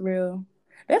 That's real.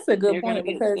 That's a good They're gonna point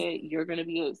be because upset. You're gonna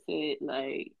be upset.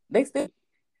 Like, they still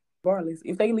regardless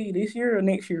if they leave this year or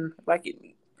next year. Like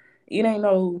it ain't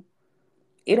no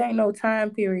it ain't no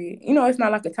time period. It's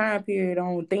not like a time period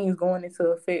on things going into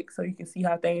effect so you can see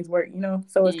how things work.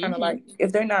 So it's kind of mm-hmm. like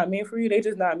if they're not meant for you, they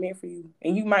just not meant for you.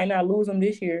 And you might not lose them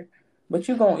this year, but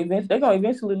they're gonna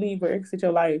eventually leave or exit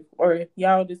your life, or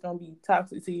y'all just gonna be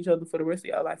toxic to each other for the rest of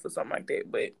your life or something like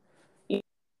that. But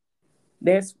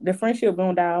that's the friendship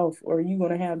gonna die off, or you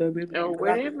gonna have the ability Or to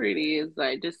like whatever it is,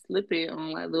 like just slip it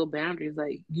on like little boundaries.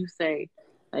 Like you say,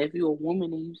 like if you're a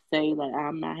woman and you say like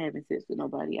I'm not having sex with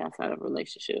nobody outside of a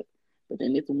relationship, but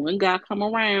then if one guy come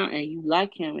around and you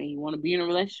like him and you want to be in a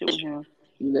relationship with him,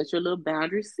 you let your little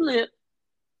boundary slip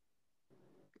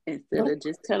instead of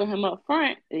just telling him up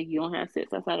front that you don't have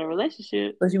sex outside of a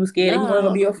relationship. because you was scared he wasn't gonna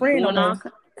Y'all be your friend no doing more. all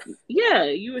yeah,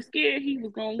 you were scared he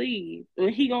was gonna leave,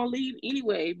 but he gonna leave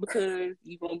anyway because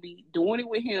you gonna be doing it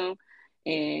with him,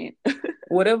 and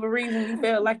Whatever reason you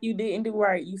felt like you didn't do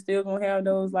right, you still gonna have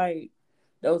those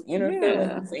inner yeah,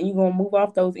 feelings, and you gonna move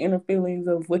off those inner feelings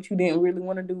of what you didn't really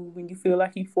want to do when you feel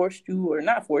like he forced you or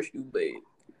not forced you, but you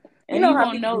and know you how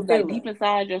gonna people know be like feeling. deep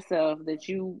inside yourself that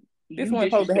This you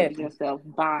wasn't supposed to disrespected happen. yourself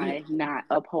Yeah, by not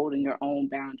upholding your own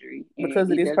boundary, and because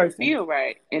of it this doesn't person. feel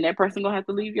right, and that person gonna have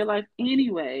to leave your life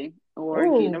anyway or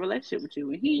get in a Oh, relationship with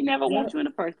you, and he never yeah. want you in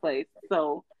the first place.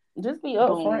 So Just be boom,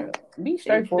 upfront. Be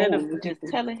instead straightforward of with just people.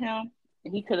 telling him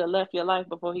he could have left your life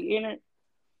before he entered,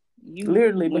 you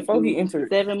Literally, went before he through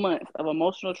entered, 7 months of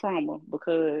emotional trauma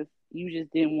because you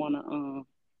just didn't want to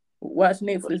watch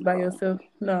what Netflix you by call yourself.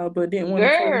 No, but didn't want to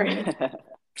tell girl. him.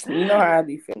 You know how I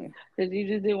be feeling. Because you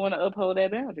just didn't want to uphold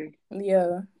that boundary.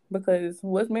 Yeah, because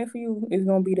what's meant for you is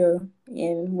gonna be the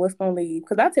and what's gonna leave.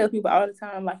 Because I tell people all the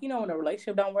time, like when a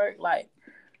relationship don't work, like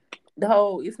the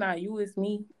whole it's not you, it's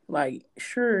me. Like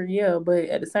sure, yeah, but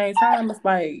at the same time, it's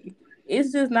like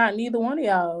it's just not neither one of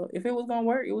y'all. If it was gonna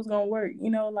work, it was gonna work. It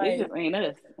Like just ain't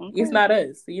us. it's Okay. not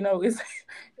us.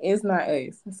 It's not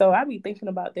us. So I be thinking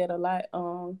about that a lot.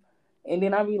 And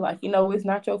then I be like, it's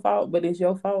not your fault, but it's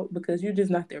your fault because you're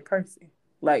just not their person.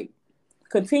 Like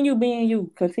continue being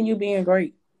you, continue being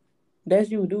great.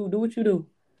 That's you. Do what you do,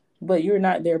 but you're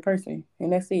not their person,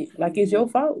 and that's it. Like it's your Mm-hmm.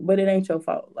 fault, but it ain't your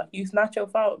fault. Like it's not your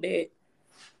fault that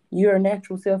your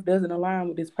natural self doesn't align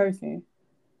with this person.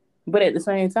 But at the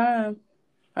same time,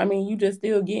 I mean, you just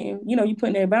still getting, you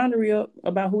putting that boundary up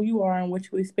about who you are and what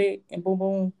you expect, and boom,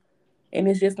 boom. And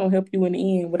it's just going to help you in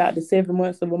the end without the 7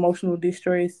 months of emotional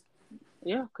distress.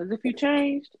 Yeah, because if you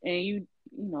changed and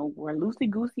were loosey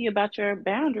goosey about your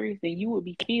boundaries, then you would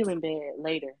be feeling bad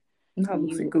later. Not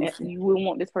loosey goosey. You wouldn't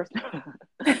want this person.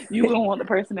 You wouldn't want the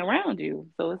person around you.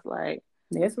 So it's like,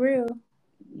 that's real.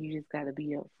 You just got to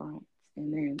be upfront.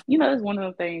 And then, it's one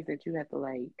of the things that you have to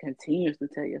like continuously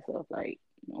tell yourself, like,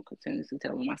 continuously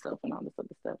telling myself and all this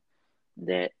other stuff,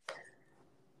 that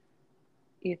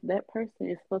if that person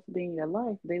is supposed to be in your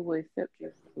life, they will accept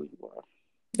you for who you are.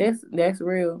 That's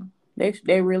real.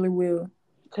 They really will.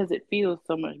 Because it feels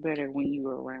so much better when you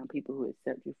are around people who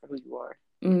accept you for who you are.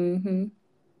 Mm-hmm.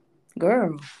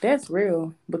 Girl, that's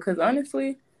real. Because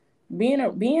honestly,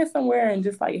 being somewhere and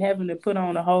just like having to put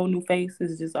on a whole new face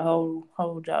is just a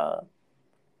whole job.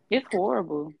 It's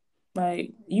horrible.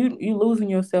 Like you losing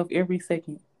yourself every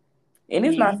second. And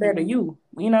it's not fair to you.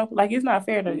 Like it's not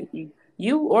fair to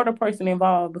you or the person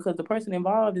involved, because the person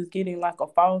involved is getting like a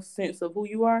false sense of who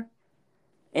you are.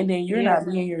 And then you're not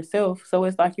being yourself. So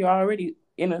it's like you're already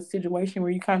in a situation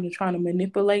where you're kind of trying to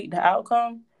manipulate the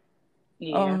outcome.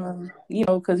 Yeah.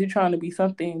 Because you're trying to be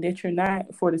something that you're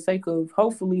not, for the sake of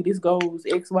hopefully this goes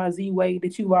XYZ way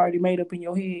that you've already made up in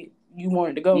your head you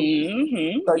want it to go. So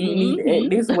you need to act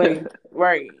this way.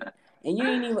 Right. And you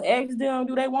ain't even ask them,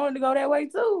 do they want it to go that way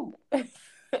too?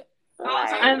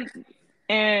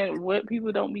 And what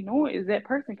people don't be knowing is that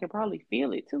person can probably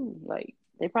feel it too. Like,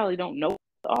 they probably don't know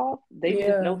it's off. They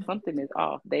just know something is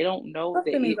off. They don't know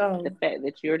the fact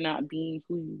that you're not being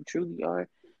who you truly are.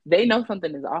 They know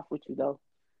something is off with you though.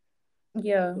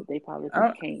 Yeah. But they probably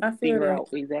just can't figure out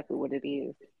exactly what it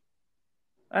is.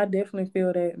 I definitely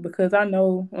feel that, because I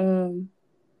know,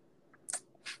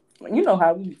 you know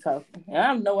how we be talking. And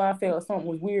I know I felt something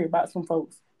was weird about some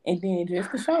folks. And then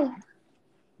just to show,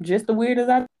 just the weird as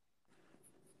I.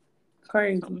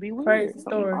 Crazy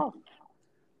story.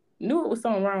 Knew it was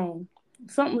something wrong.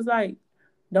 Something was like,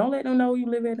 don't let them know you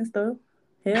live at and stuff.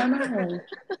 Hell no.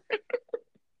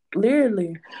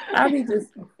 Literally. I be just,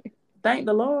 thank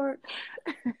the Lord.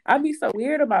 I be so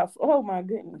weird about, oh my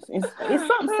goodness. It's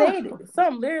something said it.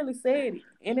 Something literally said it.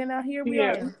 And then now here we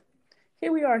are.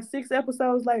 Here we are 6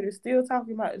 episodes later, still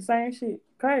talking about the same shit.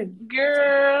 Crazy.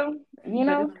 Girl.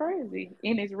 It's crazy.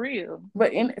 And it's real.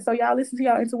 But so y'all listen to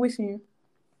y'all intuition.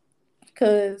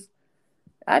 Because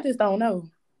I just don't know.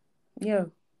 Yeah.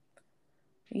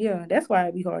 Yeah, that's why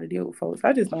it'd be hard to deal with folks.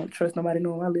 I just don't trust nobody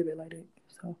knowing I live it like that.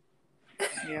 So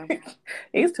yeah,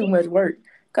 it's too much work.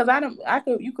 Cause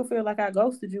you could feel like I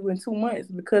ghosted you in 2 months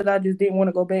because I just didn't want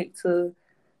to go back to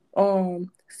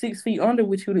 6 feet under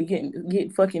with you to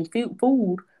get fucking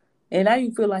food, and now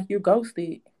you feel like you're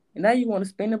ghosted, and now you want to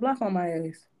spin the block on my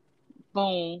ass.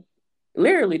 Boom.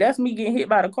 Literally, that's me getting hit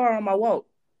by the car on my walk.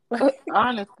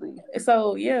 Honestly.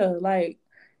 So yeah, like.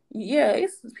 Yeah,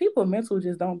 it's people mental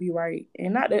just don't be right.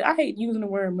 And I hate using the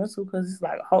word mental because it's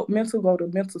like mental go to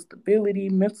mental stability,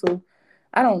 mental.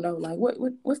 I don't know, like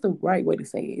what's the right way to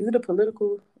say it? Is it a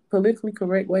politically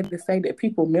correct way to say that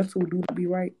people mental do not be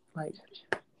right? Like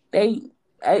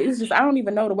it's just, I don't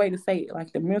even know the way to say it.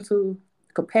 Like the mental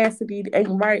capacity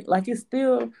ain't right. Like it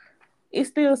still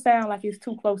sounds like it's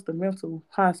too close to mental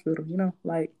hospital,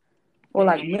 like, or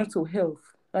like mental health.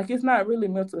 Like, it's not really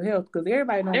mental health, because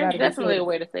everybody don't There's definitely a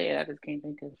way to say it. I just can't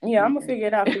think of it. Yeah, I'm going to figure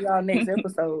it out for y'all next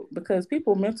episode, because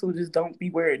people mental just don't be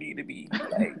where it need to be.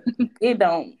 Like, it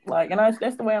don't. Like, and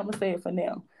that's the way I'm going to say it for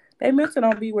now. They mental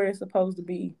don't be where it's supposed to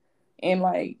be. And,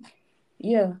 like,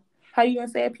 yeah. How you going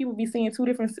to say it? People be seeing 2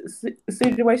 different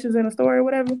situations in a story or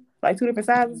whatever? Like, 2 different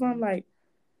sides or something? Like,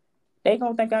 they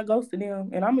going to think I ghosted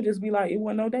them. And I'm going to just be like, it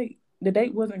wasn't no date. The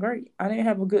date wasn't great. I didn't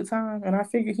have a good time. And I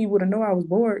figured he would have known I was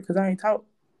bored because I ain't talked.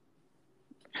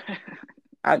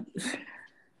 I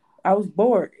was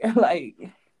bored. Like,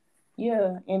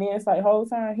 yeah. And then it's like, whole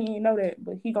time he ain't know that,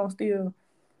 but he gonna still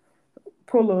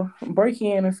pull a break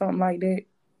in or something like that.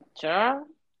 Sure.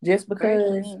 Just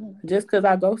because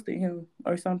I ghosted him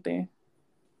or something.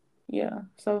 Yeah.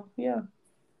 So yeah.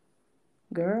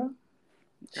 Girl.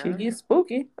 She gets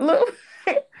spooky. Look.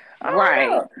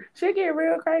 Right. She get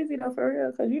real crazy though, for real,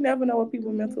 because you never know what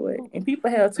people mental at. And people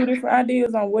have 2 different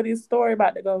ideas on what his story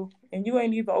about to go. And you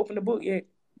ain't even opened the book yet,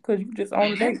 because you just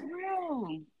on the date.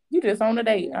 You just on the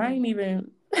date. I ain't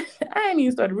even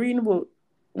started reading the book.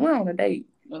 We're on a date.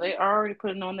 Well, they already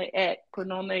putting on their act,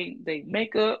 putting on their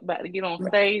makeup, about to get on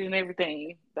stage and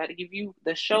everything. About to give you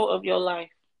the show of your life.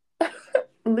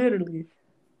 Literally.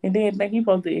 And then think he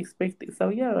supposed to expect it. So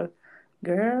yeah,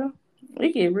 girl,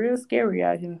 It get real scary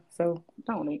out here. So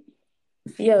Don't it?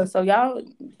 yeah, so y'all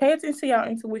pay attention to y'all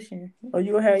intuition, or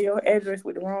you'll have your address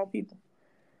with the wrong people.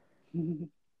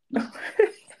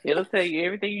 It'll tell you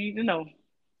everything you need to know.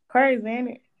 Crazy, ain't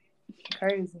it?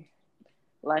 Crazy.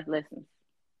 Life lessons.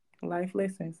 Life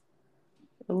lessons.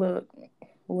 Look,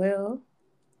 well,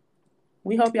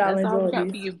 we hope y'all That's all we enjoyed got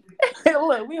for this. you.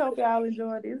 Look, we hope y'all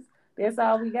enjoyed this. That's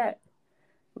all we got.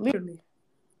 Literally,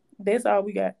 that's all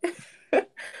we got.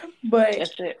 But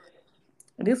That's it.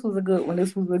 this was a good one.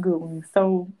 This was a good one.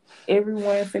 So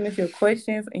everyone, send us your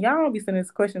questions, and y'all don't be sending us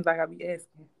questions like I be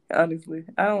asking. Honestly,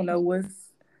 I don't know what's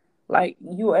like.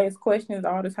 You ask questions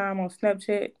all the time on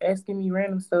Snapchat, asking me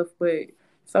random stuff, but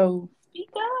so Speak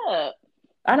up.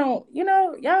 I don't.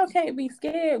 Y'all can't be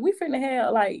scared. We finna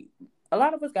have like a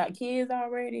lot of us got kids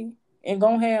already and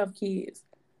gonna have kids.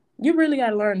 You really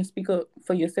gotta learn to speak up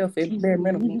for yourself at bare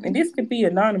minimum, and this could be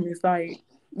anonymous. Like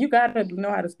you gotta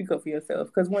know how to speak up for yourself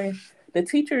because when the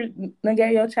teacher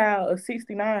gave your child a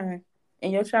 69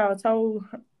 and your child told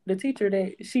the teacher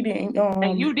that she didn't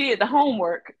And you did the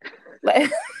homework.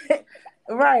 like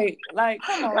right, like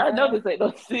come on I know now. this ain't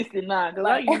no 69 because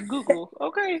I Like use Google.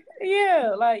 Okay.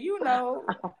 yeah, like you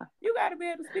gotta be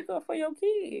able to speak up for your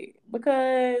kid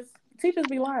because teachers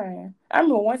be lying. I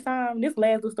remember one time, this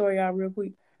last little story out real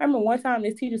quick. I remember one time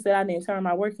this teacher said I didn't turn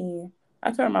my work in.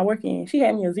 I turned my work in. She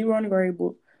had me a 0 on the grade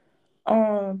book.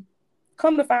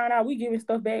 Come to find out, we giving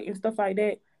stuff back and stuff like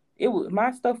that. It was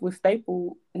my stuff was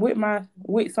stapled with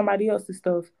somebody else's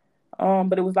stuff.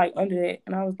 But it was like under that,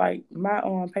 and I was like, my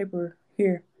paper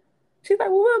here. She's like,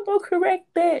 well, we'll go correct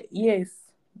that. Yes,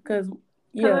 because Because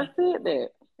yeah, I said that.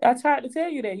 I tried to tell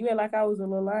you that. You had like I was a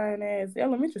little lying ass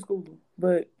elementary school,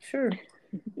 but sure.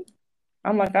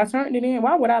 I'm like, I turned it in.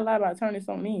 Why would I lie about turning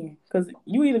something in? Because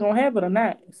you either gonna have it or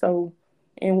not. So,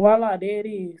 and voila, there it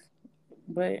is.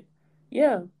 But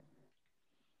yeah,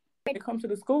 to come to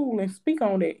the school and speak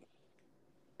on that.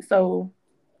 So,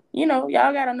 y'all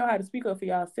gotta know how to speak up for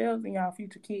yourselves and y'all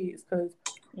future kids. Because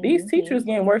these teachers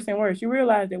getting worse and worse. You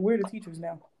realize that we're the teachers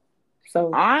now.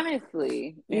 So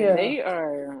Honestly, and yeah, they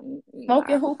are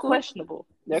smoking hookah, questionable.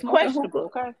 They're smoking hookah.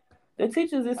 questionable, okay? The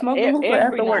teachers is smoking hookah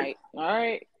Every after work. night, all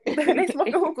right? They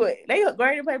smoking hookah. They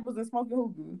grading papers and smoking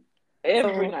hookah.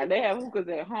 Every So night. They have hookahs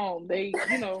at home. They,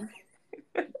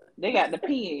 they got the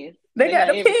pens. they They got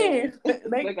got the everything. pens.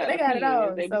 They got They the got it pens.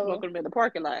 all. They be So smoking them in the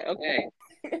parking lot, okay?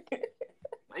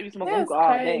 They be smoking that's hookah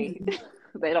all day. crazy.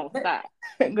 They don't stop.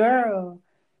 Girl,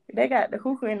 they got the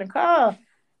hookah in the car.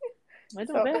 They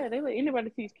do So bad. They let anybody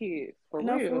teach kids. For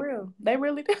no, for real. real. They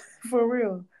really do. For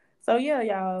real. So yeah,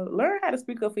 y'all learn how to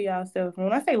speak up for yourself. And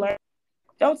when I say learn,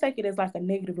 don't take it as like a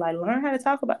negative. Like learn how to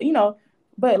talk about,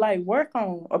 but like work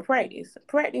on or practice.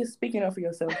 Practice speaking up for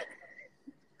yourself.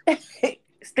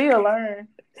 Still learn.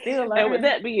 Still And with learn.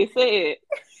 that being said,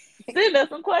 send us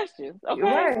some questions, okay?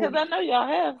 Because Right. I know y'all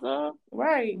have some.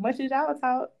 Right. Much as y'all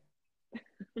talk.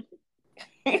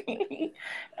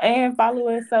 And follow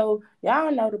us so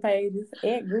y'all know the pages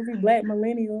at Groovy Black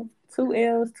Millennial, 2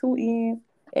 L's, 2 N's,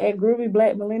 at Groovy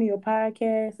Black Millennial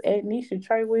Podcast, at Nisha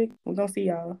Treywick. We're gonna see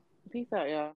y'all. Peace out, y'all.